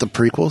did with the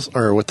prequels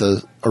or with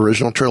the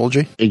original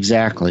trilogy.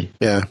 Exactly.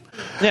 Yeah.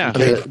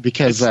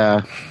 Because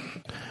there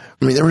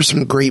were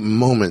some great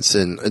moments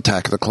in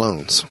Attack of the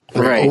Clones.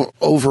 Right.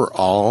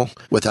 Overall,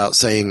 without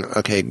saying,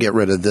 okay, get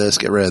rid of this,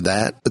 get rid of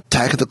that,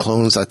 Attack of the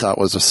Clones I thought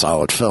was a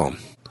solid film.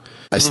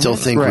 I still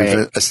think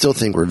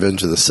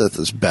Revenge of the Sith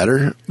is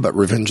better, but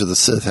Revenge of the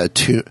Sith had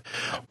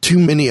too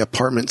many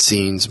apartment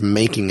scenes,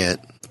 making it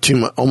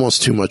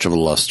almost too much of a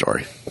love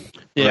story.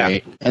 Yeah.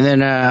 Right. And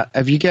then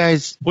have you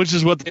guys... Which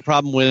is what the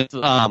problem with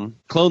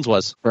Clones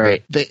was.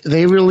 Right.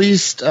 They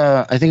released,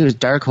 I think it was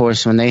Dark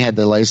Horse when they had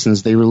the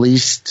license, they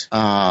released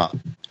a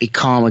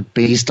comic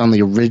based on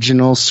the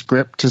original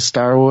script to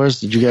Star Wars.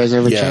 Did you guys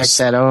ever check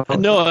that out?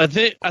 No,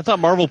 I thought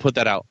Marvel put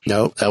that out.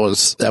 No, that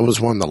was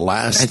one of the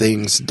last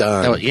things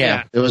done.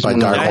 It was by one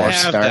Dark of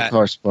Horse. the Dark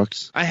Horse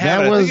books. I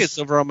have it. I think it's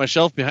over on my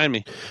shelf behind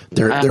me.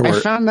 I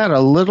found that a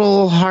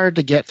little hard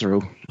to get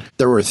through.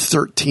 There were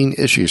 13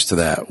 issues to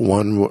that.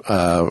 One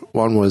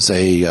was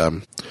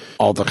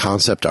all the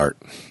concept art.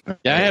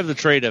 Yeah, I have the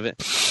trade of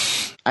it.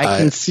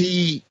 I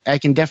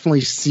can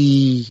definitely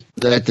see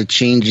that the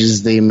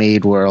changes they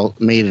made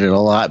made it a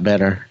lot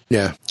better.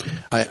 Yeah,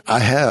 I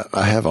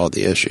have all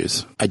the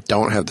issues. I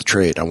don't have the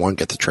trade. I want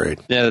to get the trade.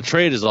 Yeah, the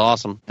trade is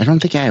awesome. I don't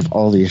think I have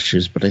all the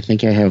issues, but I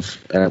think I have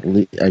at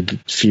least a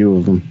few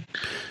of them.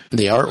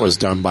 The art was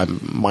done by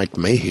Mike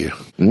Mayhew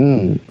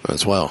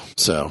as well.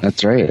 So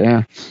that's right.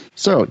 Yeah.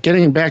 So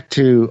getting back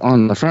to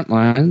On the Front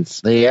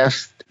Lines, they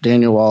asked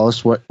Daniel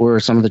Wallace what were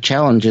some of the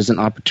challenges and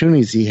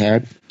opportunities he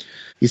had.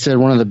 He said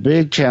one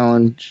big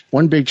challenge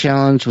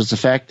was the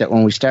fact that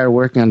when we started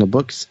working on the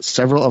books,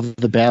 several of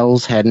the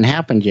battles hadn't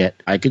happened yet.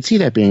 I could see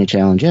that being a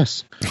challenge,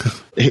 yes.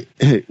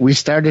 We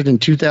started in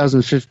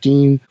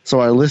 2015,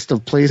 so our list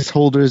of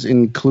placeholders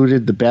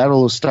included the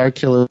Battle of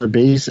Starkiller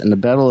Base and the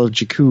Battle of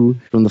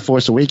Jakku from The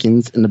Force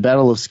Awakens and the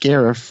Battle of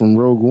Scarif from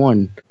Rogue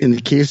One. In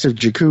the case of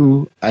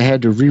Jakku, I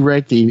had to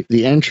rewrite the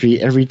entry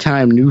every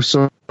time new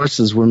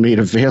sources were made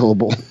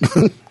available.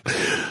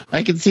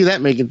 I can see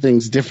that making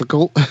things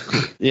difficult.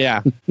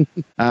 Yeah.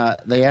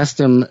 They asked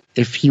him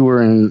if he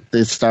were in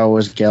the Star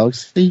Wars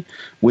galaxy,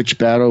 which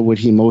battle would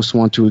he most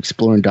want to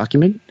explore and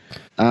document?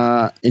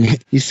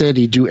 And he said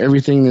he'd do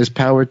everything in his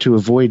power to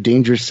avoid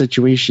dangerous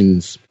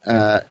situations.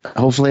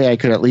 Hopefully I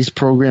could at least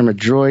program a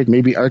droid,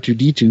 maybe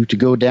R2-D2, to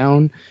go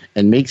down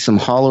and make some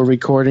holo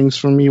recordings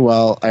for me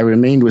while I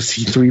remained with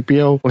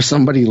C-3PO or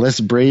somebody less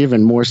brave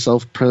and more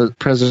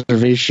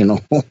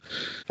self-preservational.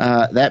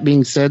 That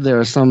being said, there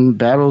are some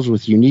battles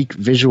with unique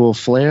visual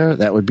flair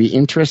that would be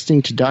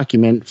interesting to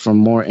document from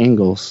more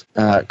angles.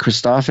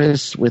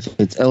 Christophsis with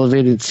its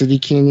elevated city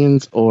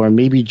canyons, or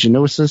maybe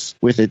Geonosis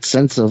with its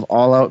sense of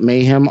all-out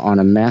mayhem on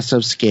a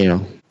massive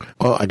scale.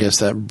 Well, I guess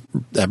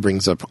that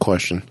brings up a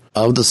question.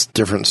 Of the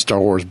different Star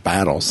Wars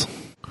battles,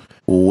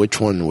 which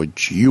one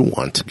would you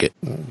want to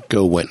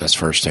go witness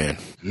firsthand?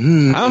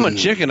 I'm a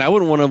chicken. I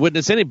wouldn't want to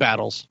witness any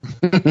battles.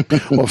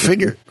 Well,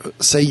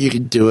 say you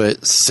could do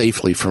it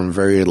safely from a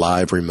very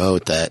live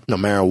remote that no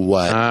matter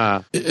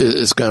what,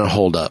 it's going to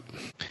hold up.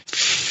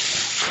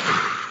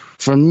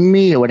 For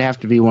me, it would have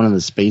to be one of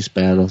the space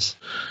battles.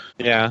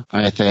 Yeah,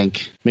 I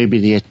think maybe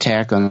the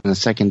attack on the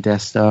second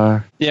Death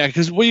Star. Yeah,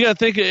 because you got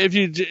to think if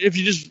you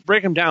just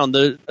break them down,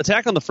 the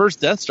attack on the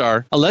first Death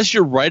Star, unless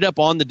you're right up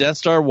on the Death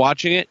Star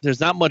watching it, there's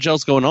not much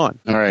else going on.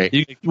 All right.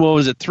 What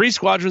was it? 3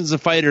 squadrons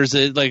of fighters,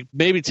 like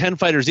maybe 10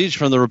 fighters each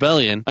from the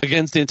Rebellion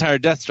against the entire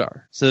Death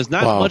Star. So there's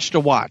not much to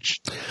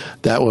watch.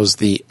 That was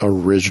the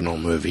original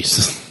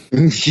movies.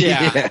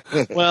 Yeah.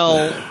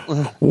 Well,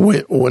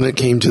 when it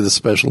came to the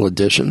special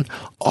edition,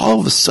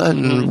 all of a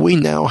sudden we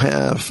now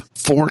have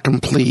 4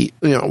 complete.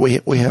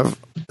 We have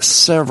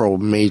several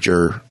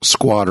major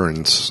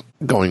squadrons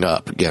going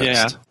up against.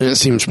 Yeah. And it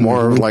seems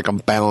more like a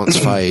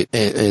balanced fight,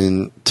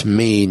 and to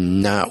me,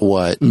 not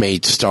what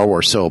made Star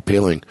Wars so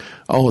appealing.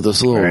 Oh,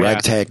 this little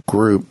ragtag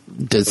group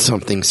did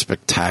something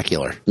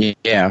spectacular.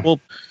 Yeah. Well,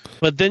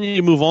 but then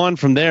you move on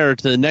from there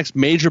to the next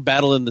major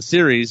battle in the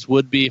series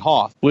would be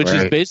Hoth, which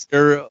is basically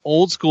their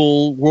old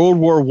school World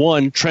War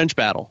I trench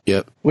battle.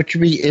 Yep. Which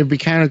it'd be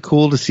kind of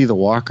cool to see the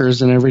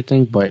walkers and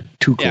everything, but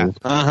too cool.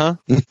 Yeah.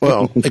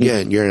 Well,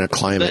 again, you're in a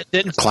climate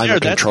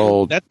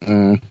controlled.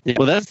 Well,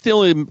 that's the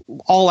only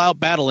all-out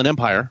battle in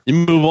Empire. You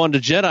move on to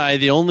Jedi.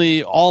 The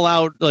only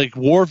all-out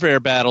warfare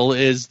battle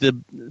is the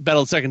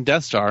Battle of the Second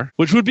Death Star,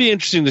 which would be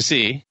interesting to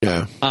see.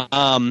 Yeah.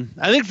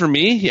 I think for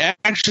me,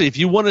 actually, if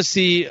you want to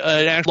see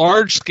an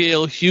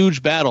large-scale,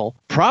 huge battle,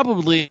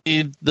 probably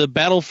the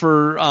battle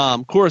for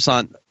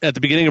Coruscant at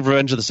the beginning of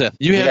Revenge of the Sith.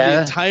 You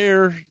have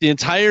the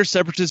entire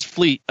Separatist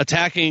fleet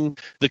attacking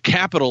the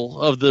capital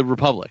of the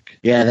Republic.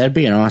 Yeah, that'd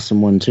be an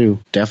awesome one too,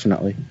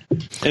 definitely.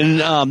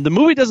 And the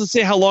movie doesn't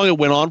say how long it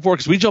went on for,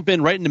 because we jump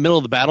in right in the middle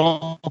of the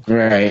battle.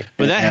 Right.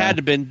 But that had to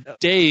have been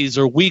days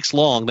or weeks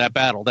long, that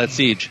battle, that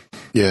siege.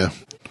 Yeah.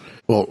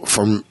 Well,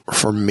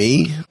 for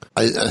me,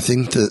 I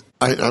think that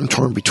I'm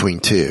torn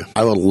between 2.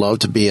 I would love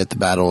to be at the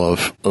Battle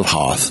of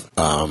Hoth,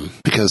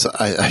 because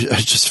I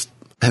just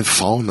have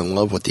fallen in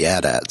love with the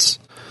AT-ATs.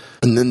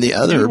 And then the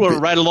other... You were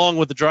right along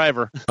with the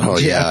driver. Oh,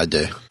 yeah, I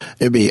do.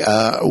 It'd be,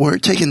 we're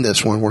taking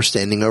this one, we're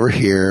standing over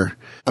here,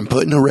 I'm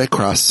putting a Red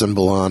Cross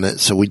symbol on it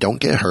so we don't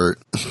get hurt.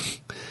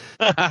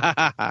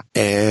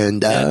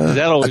 And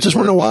I just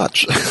want to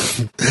watch.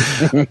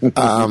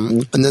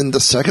 And then the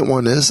second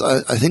one is,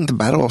 I think the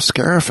Battle of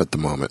Scarif at the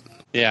moment.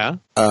 Yeah.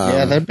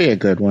 Yeah, that'd be a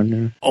good one.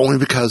 Yeah. Only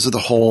because of the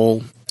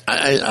whole...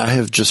 I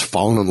have just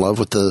fallen in love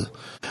with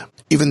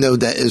even though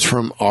that is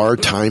from our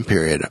time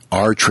period,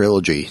 our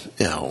trilogy,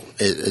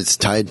 it's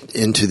tied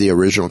into the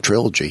original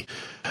trilogy.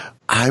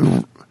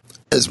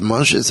 As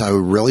much as I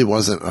really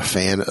wasn't a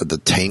fan of the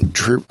tank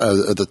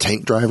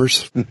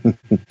drivers,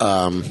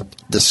 the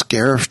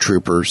Scarif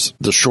troopers,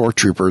 the shore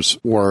troopers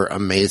were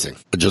amazing.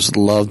 I just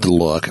loved the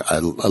look. I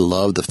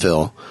loved the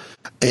feel.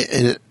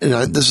 And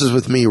this is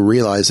with me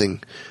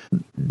realizing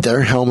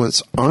their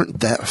helmets aren't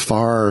that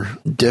far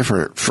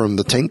different from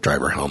the tank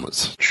driver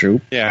helmets.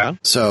 True. Yeah.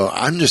 So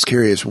I'm just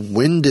curious,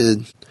 when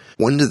did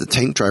the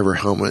tank driver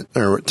helmet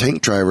or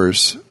tank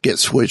drivers get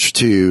switched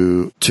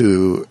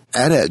to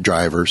AT-AT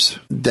drivers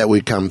that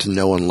we come to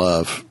know and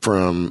love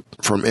from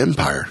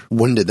Empire?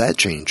 When did that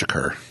change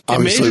occur? It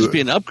may just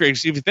be an upgrade.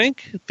 So if you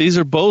think these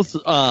are both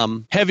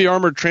heavy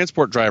armored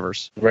transport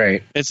drivers,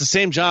 right? It's the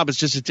same job. It's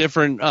just a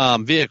different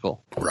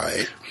vehicle.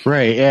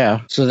 Right,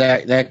 yeah. So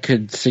that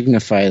could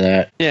signify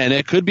that. Yeah, and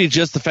it could be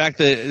just the fact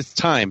that it's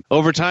time.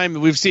 Over time,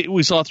 we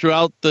saw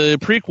throughout the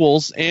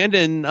prequels and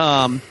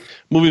in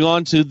moving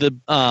on to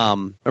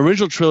the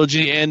original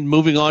trilogy and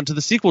moving on to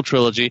the sequel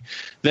trilogy,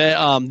 that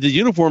the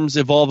uniforms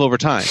evolve over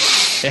time.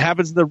 It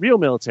happens in the real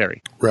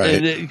military. Right.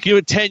 And give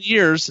it 10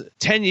 years,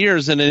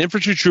 and an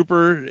infantry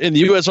trooper in the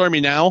U.S. Army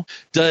now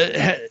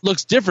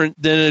looks different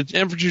than an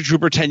infantry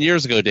trooper 10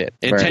 years ago did.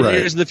 And 10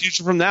 years in the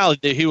future from now,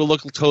 he will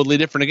look totally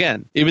different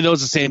again, even though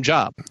it's the same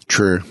job.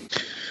 True.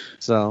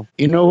 So,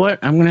 you know what?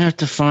 I'm going to have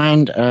to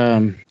find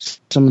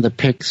some of the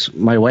pics.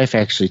 My wife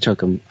actually took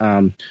them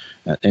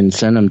and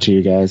sent them to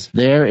you guys.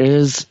 There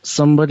is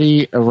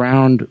somebody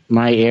around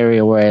my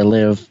area where I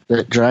live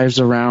that drives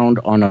around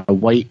on a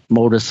white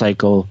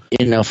motorcycle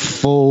in a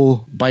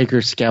full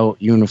biker scout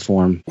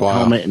uniform,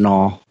 helmet and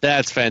all.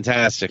 That's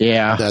fantastic.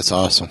 Yeah. That's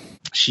awesome.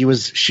 She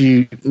was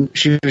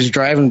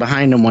driving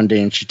behind him one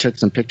day, and she took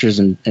some pictures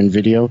and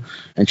video,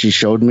 and she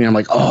showed me. I'm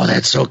like, oh,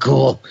 that's so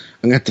cool.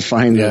 I'm going to have to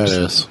find this. Yeah,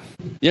 it is.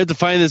 You have to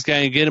find this guy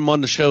and get him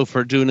on the show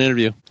for doing an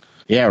interview.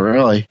 Yeah,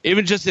 really.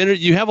 Even just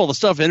you have all the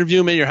stuff.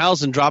 Interview him at your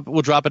house and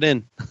we'll drop it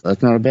in.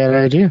 That's not a bad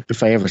idea.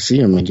 If I ever see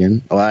him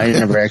again. Well, I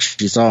never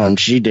actually saw him.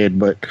 She did,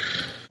 but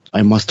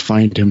I must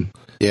find him.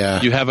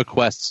 Yeah. You have a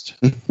quest.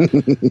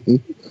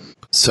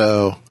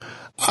 So,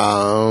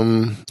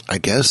 I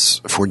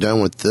guess if we're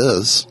done with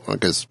this,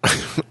 because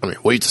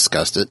we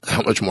discussed it.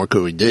 How much more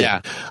could we do?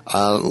 Yeah.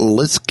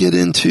 Let's get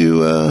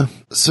into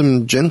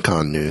some Gen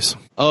Con news.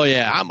 Oh,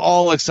 yeah. I'm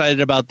all excited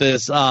about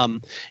this.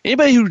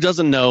 Anybody who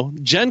doesn't know,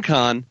 Gen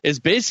Con is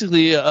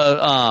basically a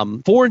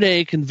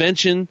 4-day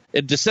convention.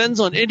 It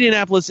descends on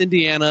Indianapolis,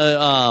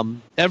 Indiana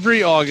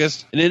every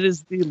August, and it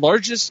is the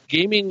largest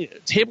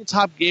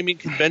tabletop gaming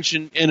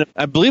convention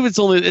I believe it's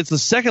the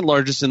second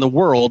largest in the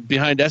world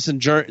behind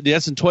the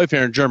Essen Toy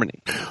Fair in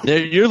Germany.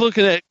 You're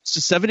looking at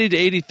 70 to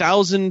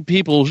 80,000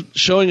 people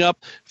showing up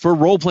for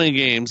role-playing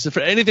games, for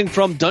anything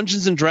from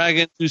Dungeons &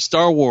 Dragons to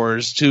Star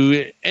Wars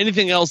to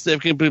anything else that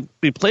can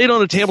be played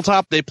on a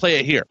tabletop. They play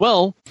it here.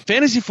 Well,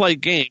 Fantasy Flight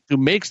Games, who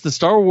makes the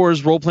Star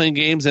Wars role-playing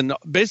games and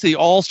basically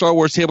all Star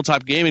Wars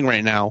tabletop gaming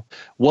right now,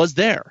 was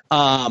there.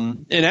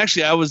 And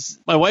actually,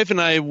 my wife and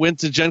I went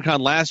to Gen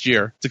Con last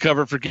year to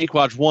cover it for Geek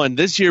Watch 1.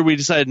 This year, we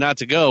decided not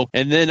to go.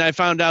 And then I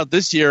found out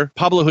this year,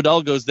 Pablo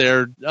Hidalgo's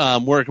there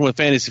working with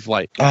Fantasy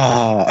Flight.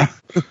 Oh.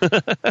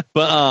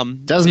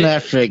 But doesn't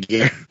that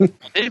figure?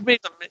 They've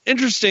made some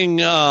interesting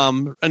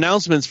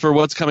announcements for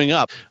what's coming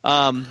up.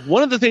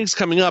 One of the things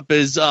coming up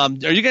is, are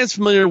you guys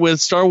familiar with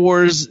Star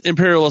Wars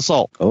Imperial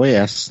Assault? Oh,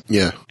 yes.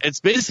 Yeah. It's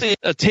basically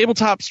a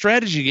tabletop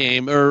strategy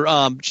game or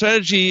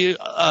strategy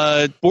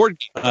board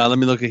game. Let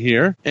me look at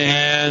here.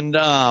 And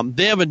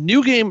they have a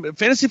new game.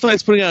 Fantasy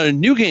Flight's putting out a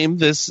new game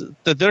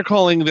that they're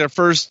calling their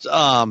first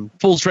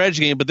full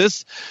strategy game, but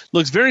this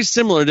looks very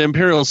similar to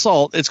Imperial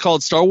Assault. It's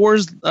called Star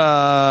Wars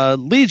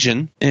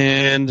Legion,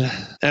 and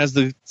as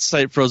the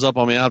site froze up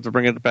on me, I'll have to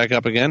bring it back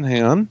up again.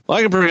 Hang on. Well,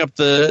 I can bring up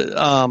the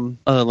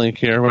other link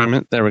here. Wait a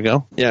minute. There we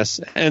go. Yes.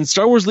 And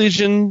Star Wars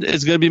Legion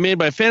is going to be made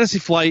by Fantasy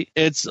Flight.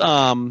 It's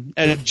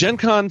at Gen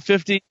Con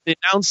 50, they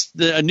announced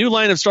a new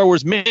line of Star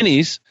Wars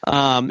minis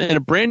and a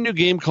brand new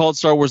game called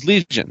Star Wars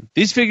Legion.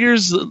 These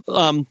figures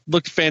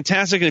looked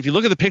fantastic, and if you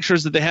look at the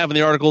pictures that they have in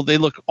the article, they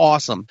look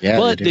awesome. Yeah,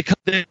 but they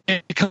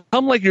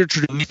come like you're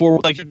for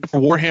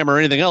Warhammer or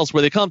anything else,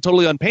 where they come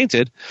totally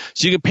unpainted,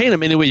 so you can paint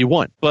them any way you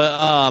want.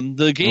 But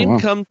the game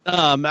comes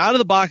out of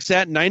the box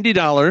at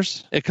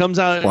 $90. It comes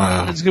out.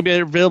 Wow. It's going to be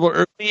available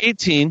early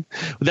 18.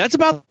 That's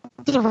about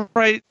the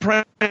right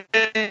price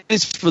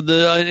for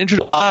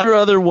the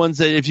other ones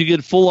that if you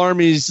get full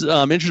armies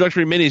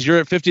introductory minis, you're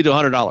at $50 to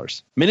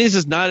 $100. Minis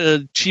is not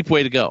a cheap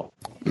way to go.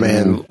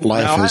 Man,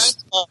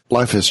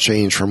 life has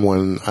changed from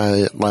when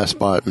I last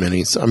bought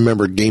minis. I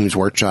remember Games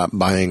Workshop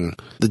buying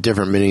the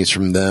different minis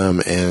from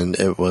them, and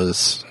it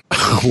was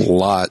a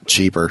lot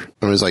cheaper.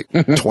 It was like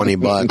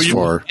 $20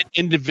 for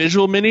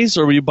individual minis,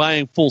 or were you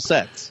buying full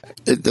sets?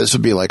 This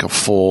would be like a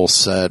full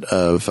set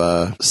of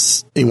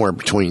anywhere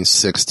between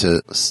 6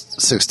 to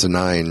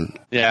 9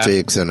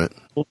 figs in it.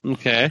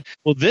 Okay.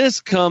 Well,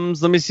 this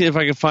comes. Let me see if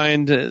I can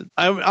find.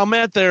 I'm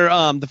at their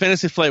the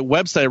Fantasy Flight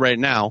website right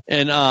now,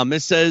 and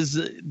it says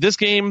this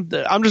game.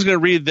 I'm just going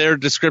to read their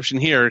description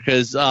here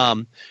because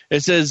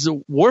it says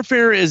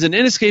warfare is an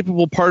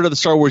inescapable part of the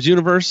Star Wars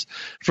universe.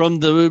 From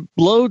the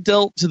blow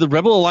dealt to the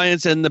Rebel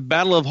Alliance and the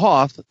Battle of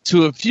Hoth,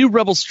 to a few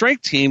Rebel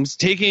strike teams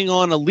taking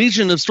on a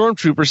legion of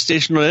stormtroopers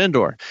stationed on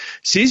Endor.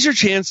 Seize your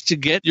chance to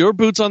get your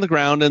boots on the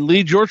ground and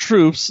lead your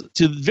troops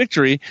to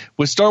victory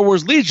with Star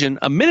Wars Legion,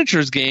 a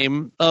miniatures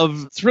game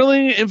of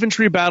thrilling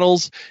infantry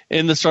battles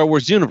in the Star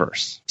Wars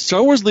universe.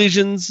 Star Wars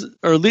Legion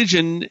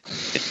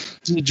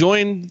to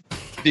join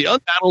the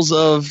battles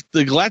of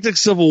the Galactic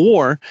Civil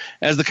War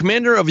as the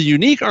commander of a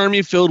unique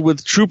army filled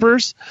with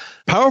troopers,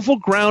 powerful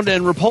ground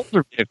and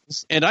repulsor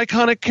vehicles, and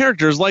iconic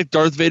characters like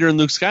Darth Vader and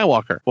Luke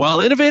Skywalker. While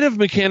innovative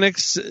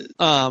mechanics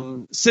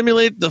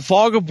simulate the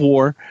fog of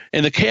war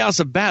and the chaos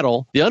of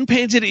battle, the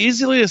unpainted,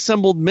 easily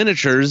assembled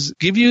miniatures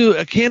give you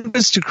a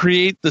canvas to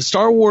create the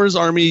Star Wars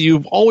army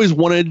you've always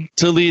wanted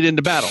to lead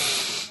into battle.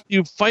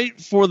 You fight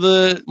for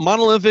the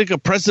monolithic,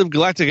 oppressive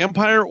Galactic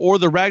Empire or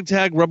the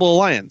ragtag Rebel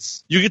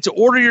Alliance. You get to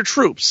order your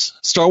troops.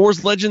 Star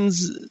Wars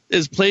Legends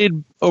is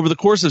played over the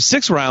course of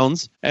 6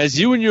 rounds as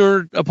you and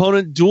your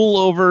opponent duel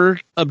over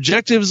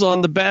objectives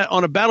on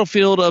a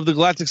battlefield of the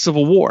Galactic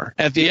Civil War.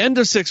 At the end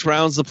of 6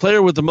 rounds, the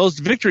player with the most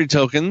victory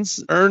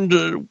tokens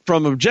earned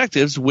from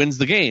objectives wins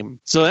the game.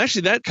 So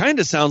actually, that kind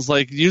of sounds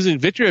like using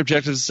victory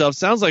objectives and stuff.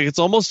 Sounds like it's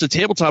almost a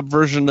tabletop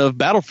version of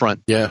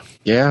Battlefront. Yeah.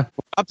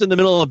 Up in the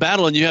middle of a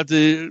battle, and you have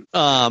to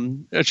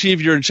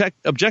achieve your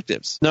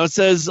objectives. Now it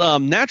says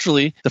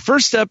naturally, the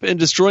first step in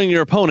destroying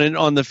your opponent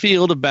on the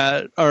field of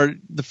battle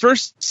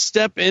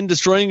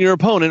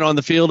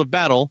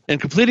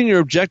and completing your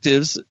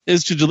objectives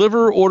is to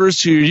deliver orders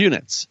to your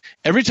units.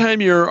 Every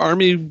time your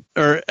army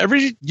or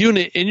every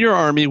unit in your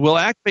army will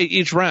activate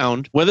each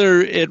round,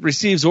 whether it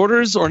receives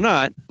orders or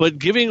not. But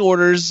giving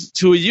orders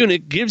to a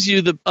unit gives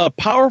you a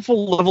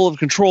powerful level of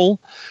control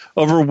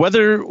over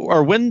whether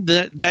or when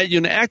that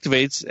unit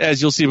activates,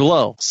 as you'll see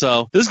below.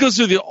 So this goes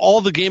through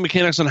all the game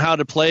mechanics on how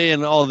to play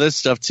and all of this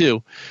stuff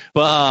too.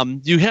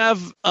 But you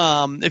have,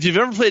 if you've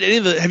ever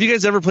played have you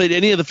guys ever played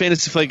any of the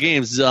Fantasy Flight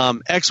games,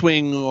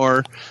 X-Wing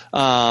or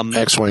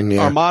X-Wing,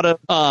 yeah. Armada?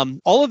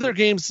 All of their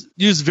games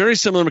use very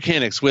similar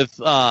mechanics with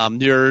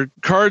your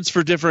cards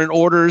for different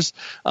orders.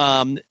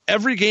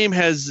 Every game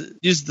has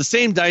used the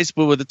same dice,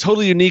 but with a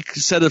totally unique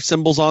set of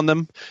symbols on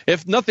them.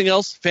 If nothing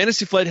else,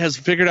 Fantasy Flight has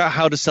figured out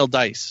how to sell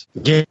dice.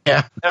 Every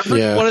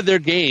one of their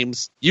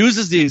games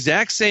uses the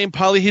exact same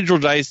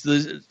polyhedral dice,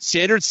 the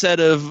standard set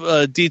of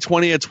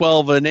D20, a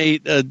 12, an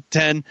 8, a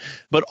 10,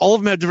 but all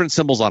of them have different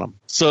symbols on them.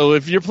 So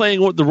if you're playing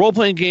the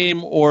role-playing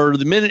game or any of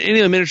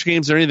the miniature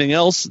games or anything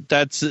else,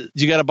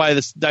 you got to buy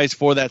this dice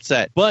for that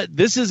set. But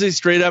this is a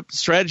straight-up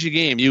strategy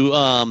game.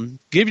 You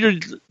give your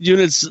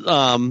units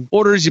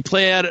orders. You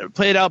play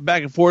it out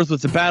back and forth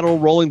with the battle,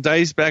 rolling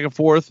dice back and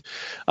forth.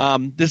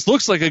 This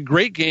looks like a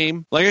great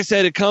game. Like I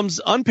said, it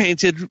comes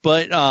unpainted,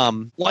 but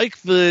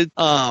like the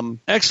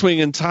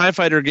X-Wing and TIE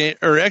Fighter game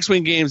or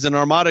X-Wing games and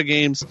Armada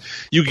games,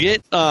 you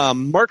get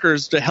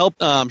markers to help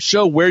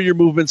show where your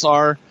movements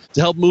are, to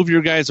help move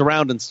your guys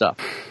around and stuff.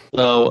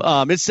 So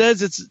it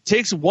says it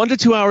takes 1 to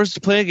 2 hours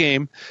to play a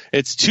game.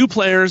 It's 2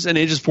 players and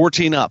ages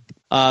 14 up.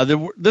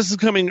 This is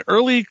coming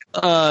early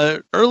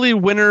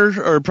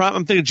winter, or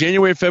I'm thinking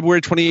January,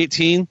 February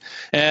 2018,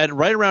 at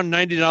right around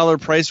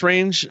 $90 price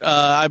range.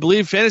 I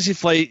believe Fantasy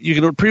Flight, you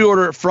can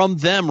pre-order it from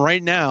them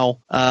right now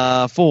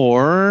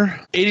for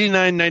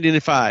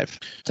 $89.95.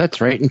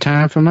 That's right in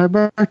time for my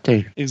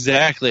birthday.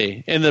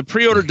 Exactly. And the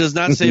pre-order does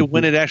not say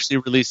when it actually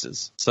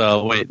releases.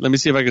 So wait, let me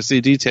see if I can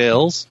see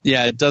details.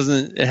 Yeah, it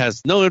doesn't. It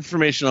has no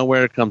information on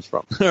where it comes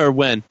from or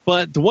when.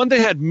 But the one that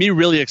had me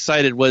really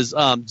excited was,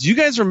 do you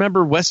guys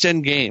remember West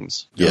End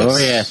Games? Yes. Oh,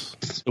 yes.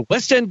 The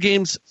West End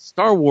Games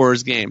Star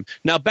Wars game.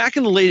 Now, back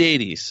in the late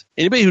 80s,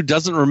 anybody who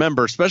doesn't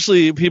remember,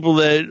 especially people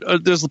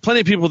there's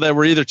plenty of people that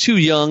were either too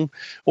young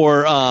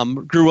or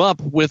grew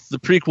up with the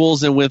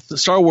prequels and with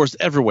Star Wars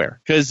everywhere.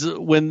 Because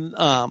when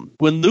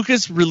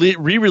Lucas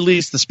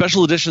re-released the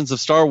special editions of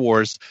Star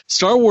Wars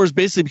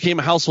basically became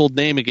a household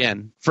name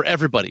again for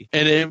everybody.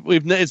 And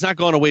it's not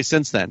gone away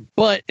since then.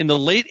 But in the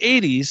late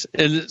 80s,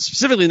 and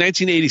specifically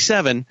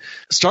 1987,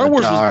 Star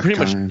Wars was pretty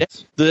much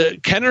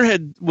dead. Kenner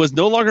was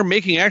no longer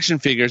making action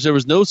figures. There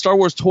was no Star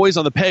Wars toys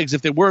on the pegs.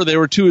 If they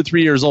were 2 or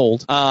 3 years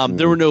old.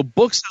 There were no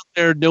books out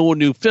there, no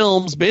new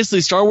films.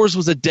 Basically, Star Wars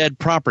was a dead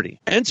property.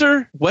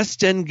 Enter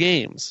West End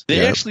Games.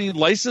 They actually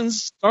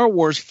licensed Star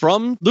Wars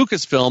from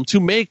Lucasfilm to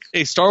make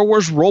a Star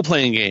Wars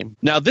role-playing game.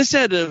 Now, this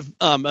had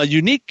a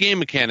unique game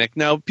mechanic.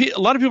 Now, a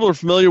lot of people are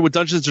familiar with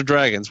Dungeons &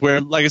 Dragons,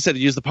 where, like I said,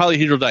 you use the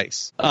polyhedral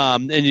dice.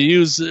 And you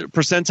use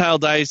percentile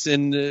dice,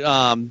 and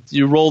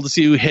you roll to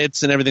see who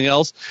hits and everything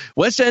else.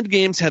 West End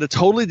Games had a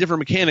totally different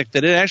mechanic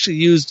that it actually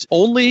used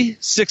only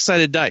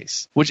 6-sided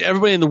dice, which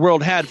everybody in the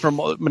world had from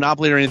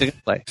Monopoly or anything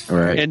like that.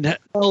 Right. And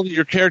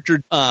your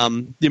character,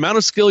 the amount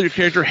of skill your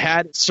character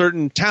had,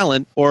 certain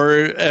talent,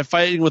 or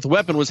fighting with a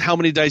weapon was how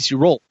many dice you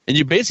roll. and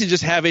you basically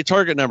just have a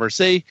target number.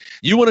 Say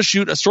you want to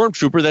shoot a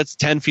stormtrooper that's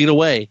 10 feet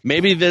away.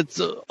 Maybe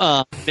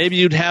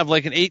you'd have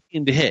like an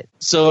 18 to hit.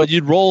 So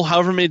you'd roll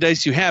however many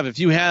dice you have. If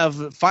you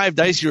have 5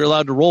 dice you're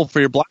allowed to roll for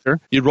your blocker,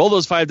 you'd roll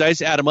those 5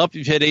 dice, add them up. If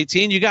you hit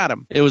 18, you got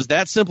them. It was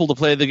that simple to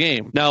play the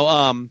game.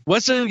 Now,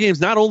 West End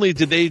Games, not only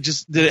did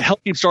it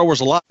help keep Star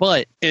Wars alive,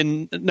 but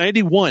in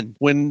 91,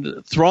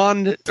 when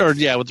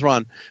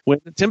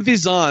Timothy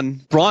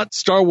Zahn brought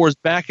Star Wars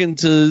back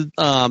into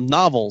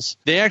novels,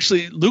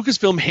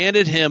 Lucasfilm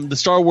handed him the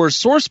Star Wars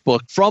source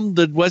book from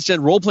the West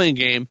End role-playing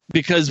game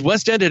because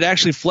West End had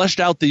actually fleshed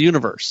out the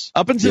universe.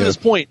 Up until this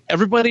point,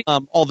 everybody,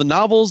 all the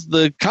novels,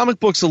 the comic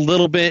books a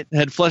little bit,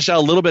 had fleshed out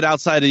a little bit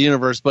outside of the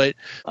universe, but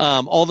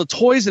all the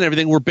toys and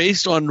everything were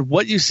based on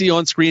what you see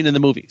on screen in the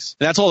movies.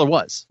 And that's all there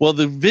was. Well,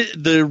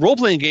 the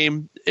role-playing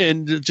game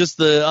and just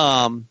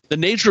the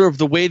nature of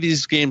the way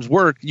these games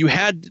work,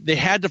 they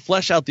had to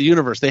flesh out the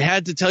universe. They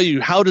had to tell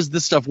you, how does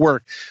this stuff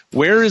work?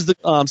 Where is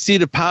the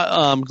seat of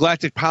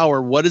galactic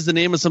power? What is the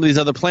name of some of these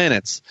other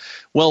planets?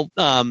 Well,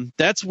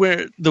 that's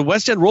where the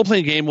West End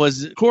role-playing game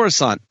was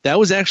Coruscant. That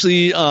was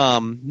actually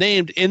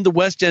named in the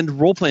West End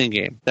role-playing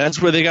game.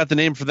 That's where they got the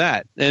name for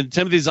that. And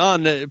Timothy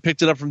Zahn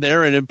picked it up from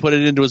there and put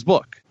it into his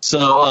book.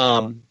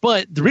 So,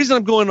 but the reason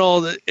I'm going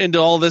into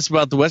all this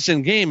about the West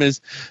End game is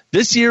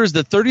this year is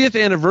the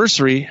 30th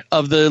anniversary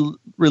of the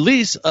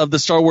release of the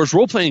Star Wars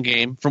role-playing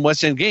game from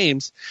West End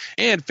Games,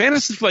 and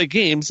Fantasy Flight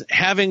Games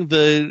has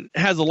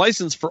a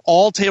license for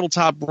all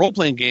tabletop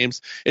role-playing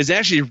games, is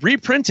actually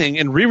reprinting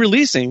and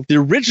re-releasing the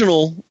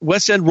original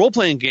West End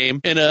role-playing game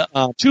in a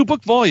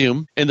 2-book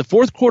volume in the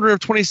fourth quarter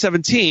of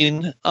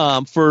 2017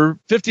 for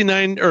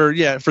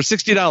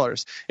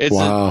 $60. It's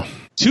a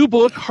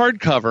 2-book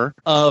hardcover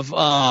of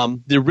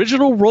the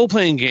original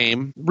role-playing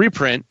game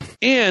reprint,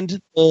 and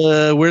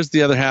where's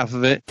the other half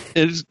of it?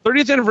 It's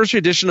 30th anniversary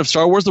edition of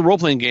Star Wars: The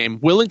Role-Playing Game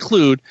will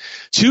include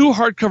 2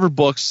 hardcover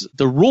books,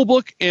 the rule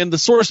book and the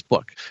source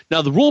book.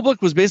 Now, the rule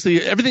book was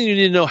basically everything you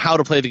need to know how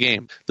to play the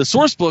game. The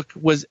source book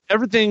was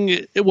everything.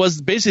 It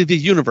was basically the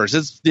universe.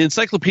 It's the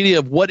encyclopedia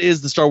of what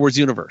is the Star Wars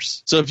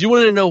universe. So if you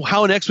wanted to know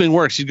how an X-Wing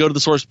works, you'd go to the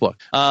source book.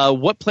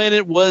 What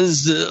planet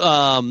was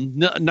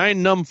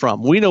 9 Num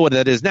from? We know what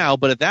that is now,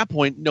 but at that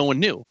point, no one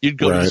knew. You'd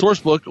go to the source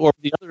book or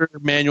the other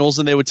manuals,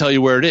 and they would tell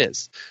you where it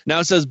is. Now,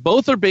 it says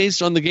both are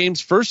based on the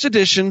game's first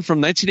edition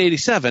from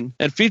 1987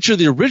 and feature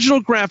the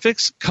original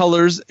graphics,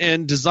 colors,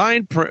 and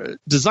design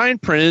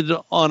printed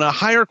on a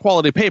higher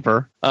quality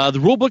paper. The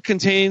rulebook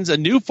contains a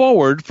new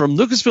foreword from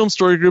Lucasfilm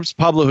Story Group's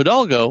Pablo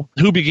Hidalgo,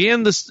 who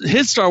began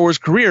his Star Wars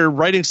career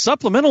writing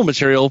supplemental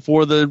material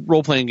for the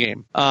role-playing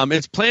game.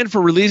 It's planned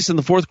for release in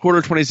the fourth quarter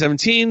of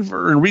 2017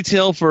 in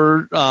retail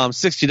for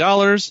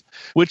 $60,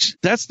 which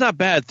that's not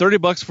bad.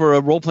 $30 for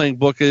a role-playing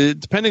book,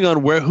 depending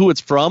on who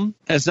it's from.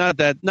 It's not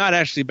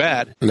actually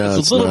bad. No,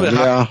 it's a little bit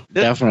high. Yeah,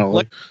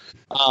 definitely.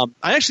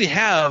 I actually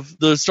have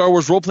the Star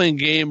Wars role-playing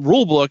game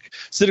rulebook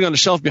sitting on the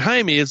shelf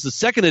behind me. It's the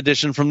second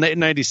edition from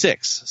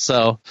 96.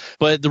 So,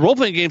 but the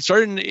role-playing game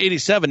started in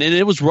 87, and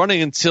it was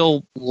running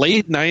until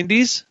late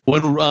 90s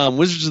when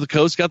Wizards of the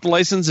Coast got the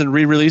license and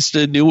re-released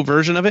a new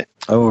version of it.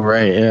 Oh,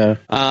 right, yeah.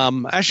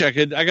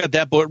 Actually, I got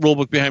that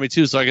rulebook behind me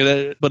too,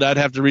 so but I'd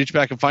have to reach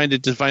back and find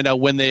it to find out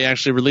when they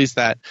actually released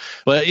that.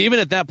 But even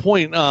at that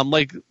point,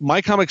 like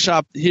my comic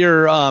shop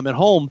here at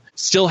home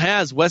still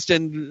has West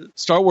End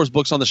Star Wars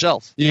books on the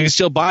shelf. You can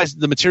still buy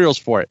the materials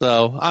for it.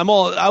 So I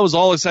was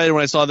all excited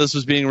when I saw this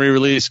was being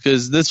re-released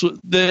because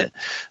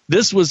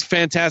this was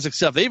fantastic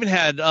stuff. They even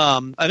had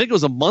I think it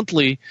was a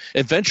monthly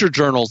adventure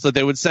journals that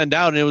they would send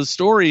out, and it was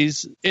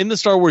stories in the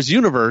Star Wars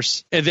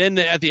universe. And then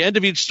at the end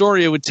of each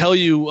story, it would tell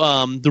you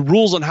the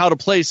rules on how to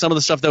play some of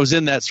the stuff that was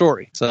in that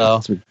story.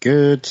 So some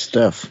good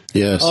stuff.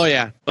 Yes. Oh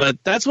yeah.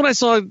 But that's what I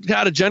saw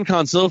out of Gen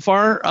Con so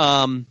far.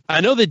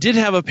 I know they did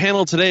have a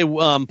panel today.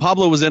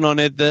 Pablo was in on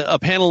it. A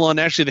panel on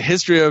actually the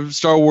history of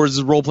Star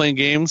Wars role-playing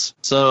games.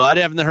 So I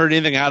haven't heard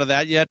anything out of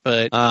that yet,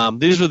 but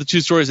these were the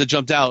 2 stories that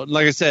jumped out. And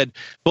like I said,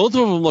 both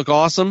of them look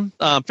awesome.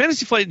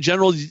 Fantasy Flight in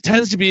general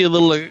tends to be a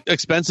little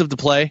expensive to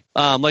play.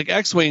 Like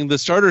X-Wing, the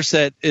starter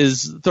set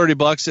is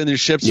 $30, and their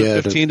ships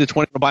are 15 to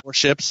 20 to buy more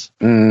ships.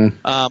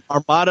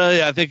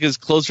 Armada, I think, is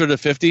closer to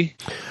 50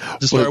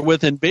 to start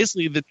with. And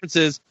basically, the difference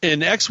is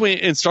in X-Wing,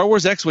 in Star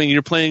Wars X-Wing,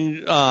 you're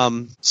playing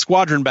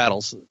squadron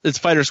battles. It's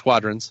fighter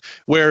squadrons.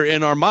 Where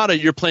in Armada,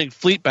 you're playing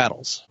fleet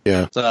battles.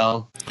 Yeah.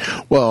 So,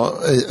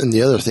 well, and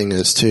the other thing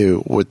is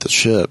too with the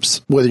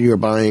ships, whether you're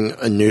buying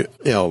a new,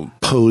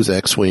 Poe's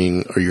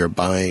X-Wing or you're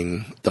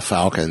buying the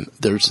Falcon,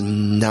 there's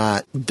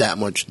not that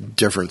much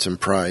difference in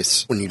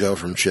price when you go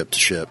from ship to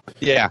ship.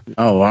 Yeah.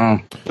 Oh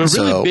wow. The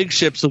really big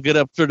ships will get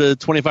up to the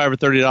 $25 or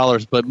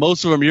 $30, but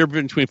most of them you're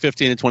between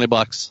 $15 and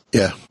 $20.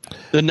 Yeah.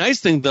 The nice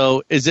thing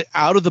though is that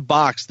out of the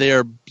box they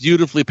are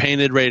beautifully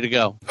painted, ready to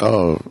go.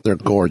 Oh, they're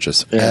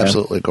gorgeous. Yeah.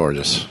 Absolutely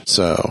gorgeous.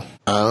 So,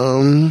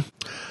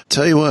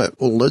 tell you what,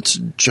 well, let's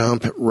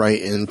jump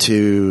right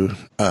into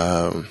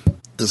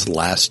this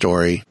last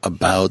story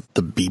about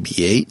the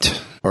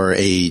BB-8 or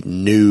a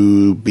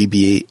new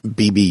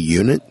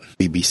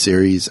BB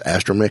series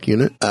astromech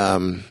unit.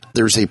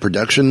 There's a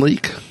production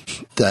leak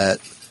that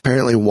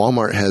apparently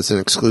Walmart has an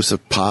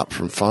exclusive pop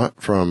from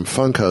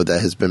Funko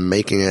that has been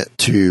making it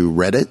to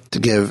Reddit to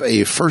give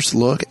a first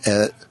look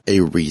at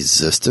a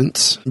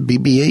Resistance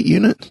BB-8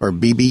 unit or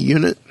BB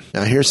unit.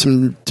 Now here's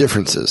some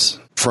differences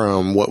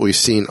from what we've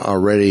seen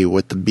already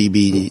with the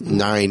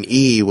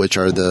BB-9E, which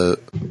are the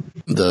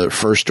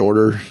first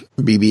order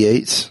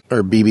BB-8s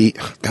or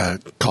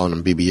calling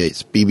them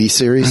BB-8s, BB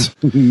series.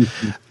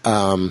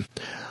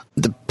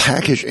 The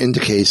package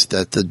indicates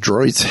that the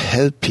droid's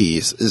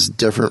headpiece is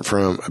different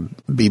from a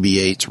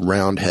BB-8's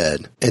round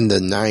head and the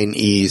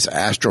 9E's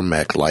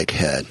astromech-like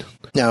head.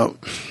 Now,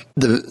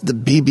 the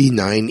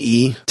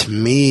BB-9E, to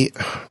me,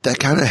 that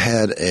kind of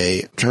had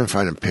I'm trying to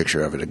find a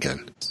picture of it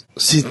again.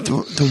 See,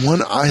 the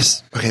one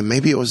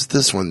maybe it was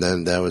this one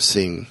then that I was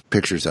seeing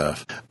pictures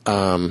of.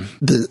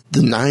 The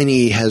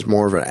 9E has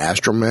more of an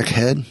astromech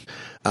head.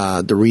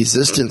 The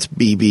Resistance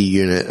BB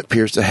unit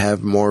appears to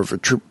have more of a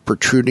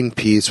protruding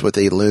piece with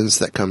a lens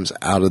that comes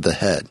out of the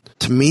head.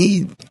 To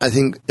me, I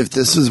think if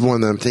this is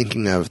one that I'm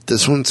thinking of,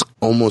 this one's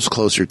almost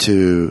closer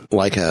to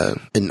like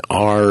an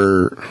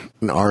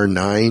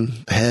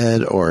R9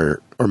 head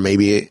or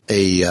maybe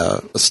a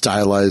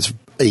stylized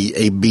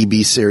a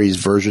BB series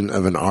version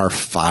of an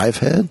R5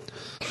 head.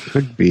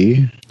 Could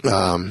be.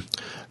 There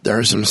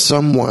are some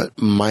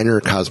somewhat minor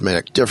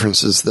cosmetic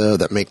differences, though,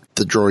 that make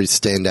the droids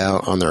stand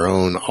out on their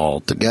own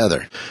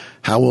altogether.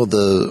 How will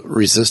the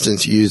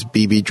Resistance use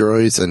BB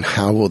droids, and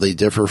how will they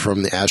differ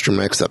from the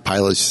astromechs that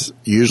pilots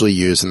usually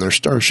use in their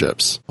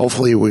starships?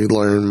 Hopefully we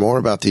learn more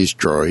about these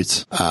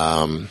droids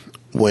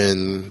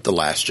when The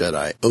Last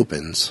Jedi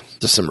opens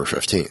December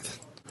 15th.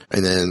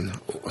 And then,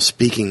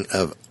 speaking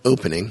of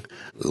opening,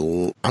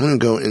 I'm going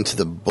to go into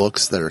the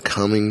books that are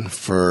coming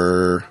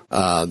for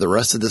the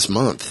rest of this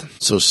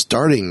month. So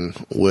starting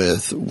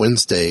with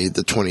Wednesday,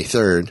 the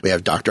 23rd, we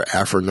have Dr.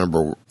 Aphra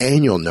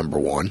Annual number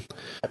 1,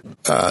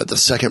 the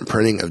second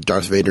printing of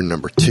Darth Vader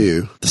number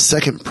 2, the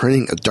second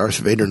printing of Darth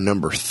Vader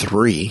number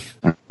 3.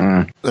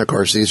 And of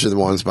course, these are the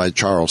ones by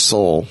Charles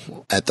Soule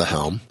at the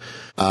helm.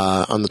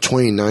 On the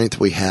 29th,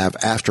 we have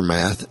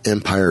Aftermath,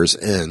 Empire's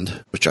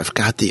End, which I've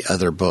got the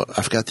other book.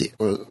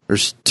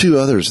 There's 2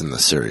 others in the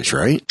series,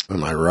 right?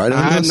 Am I right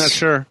on this? I'm not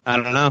sure. I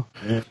don't know.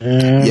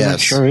 I'm not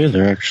sure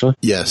either, actually.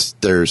 Yes,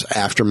 there's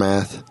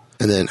Aftermath,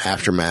 and then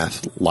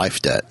Aftermath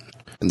Life Debt.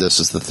 And this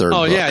is the third book.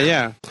 Oh,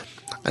 yeah.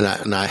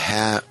 And I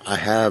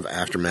have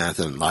Aftermath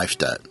and Life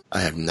Debt.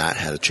 I have not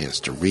had a chance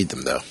to read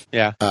them, though.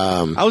 Yeah.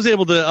 I was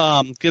able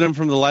to get them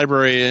from the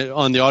library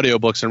on the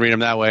audiobooks and read them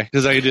that way,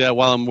 because I could do that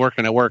while I'm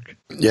working at work.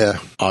 Yeah,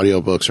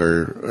 audiobooks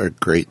are a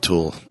great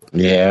tool.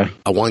 Yeah.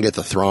 I want to get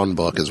the Thrawn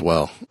book as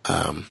well,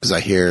 because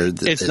I hear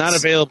that it's not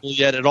available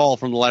yet at all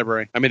from the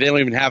library. I mean, they don't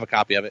even have a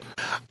copy of it.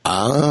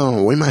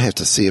 Oh, we might have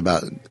to see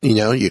about,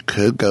 you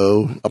could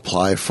go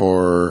apply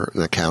for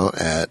an account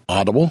at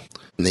Audible,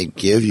 and they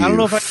give you... I don't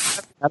know if I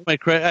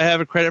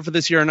have a credit for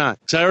this year or not.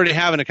 So I already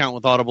have an account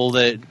with Audible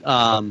that,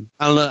 I don't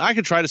know, I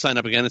could try to sign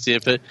up again and see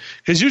if it,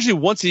 because usually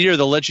once a year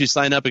they'll let you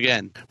sign up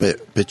again.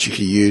 But you could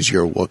use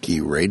your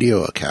Wookiee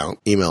radio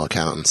email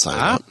account and sign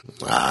up.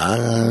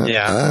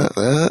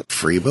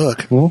 Free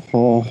book.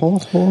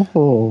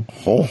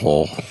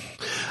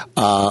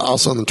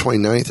 Also on the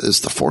 29th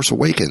is The Force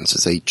Awakens.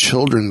 It's a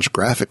children's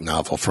graphic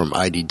novel from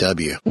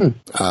IDW. And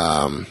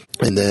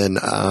then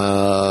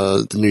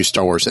the new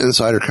Star Wars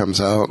Insider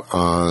comes out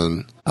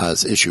on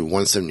it's issue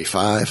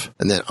 175.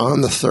 And then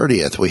on the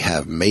 30th, we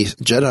have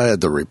Jedi of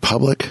the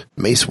Republic,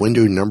 Mace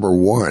Windu number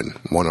 1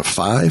 of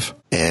 5,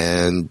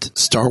 and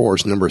Star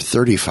Wars number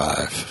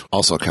 35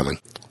 also coming.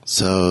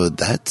 So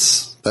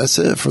that's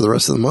it for the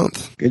rest of the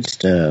month. Good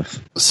stuff.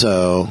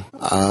 So,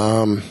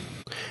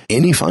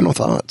 any final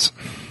thoughts?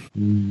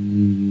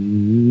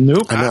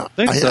 Nope. I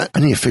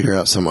need to figure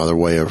out some other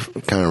way of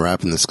kind of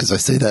wrapping this, because I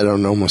say that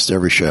on almost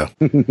every show.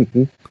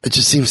 It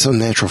just seems so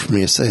natural for me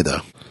to say,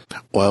 though.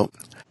 Well,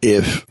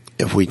 if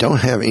we don't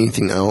have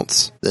anything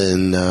else,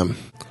 then I'm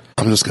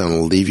just going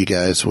to leave you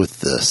guys with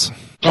this.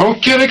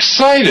 Don't get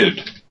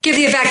excited. Give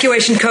the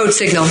evacuation code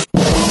signal. All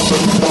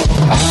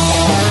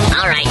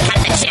right, cut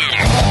the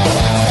chatter.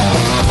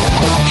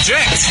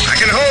 Jet, I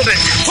can hold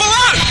it. Pull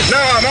up! No,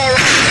 I'm all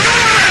right.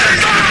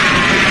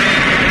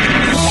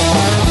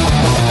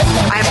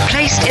 I have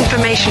placed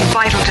information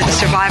vital to the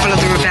survival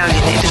of the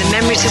rebellion into the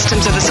memory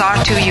systems of this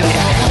R2 unit.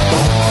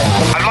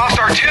 I've lost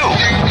R2.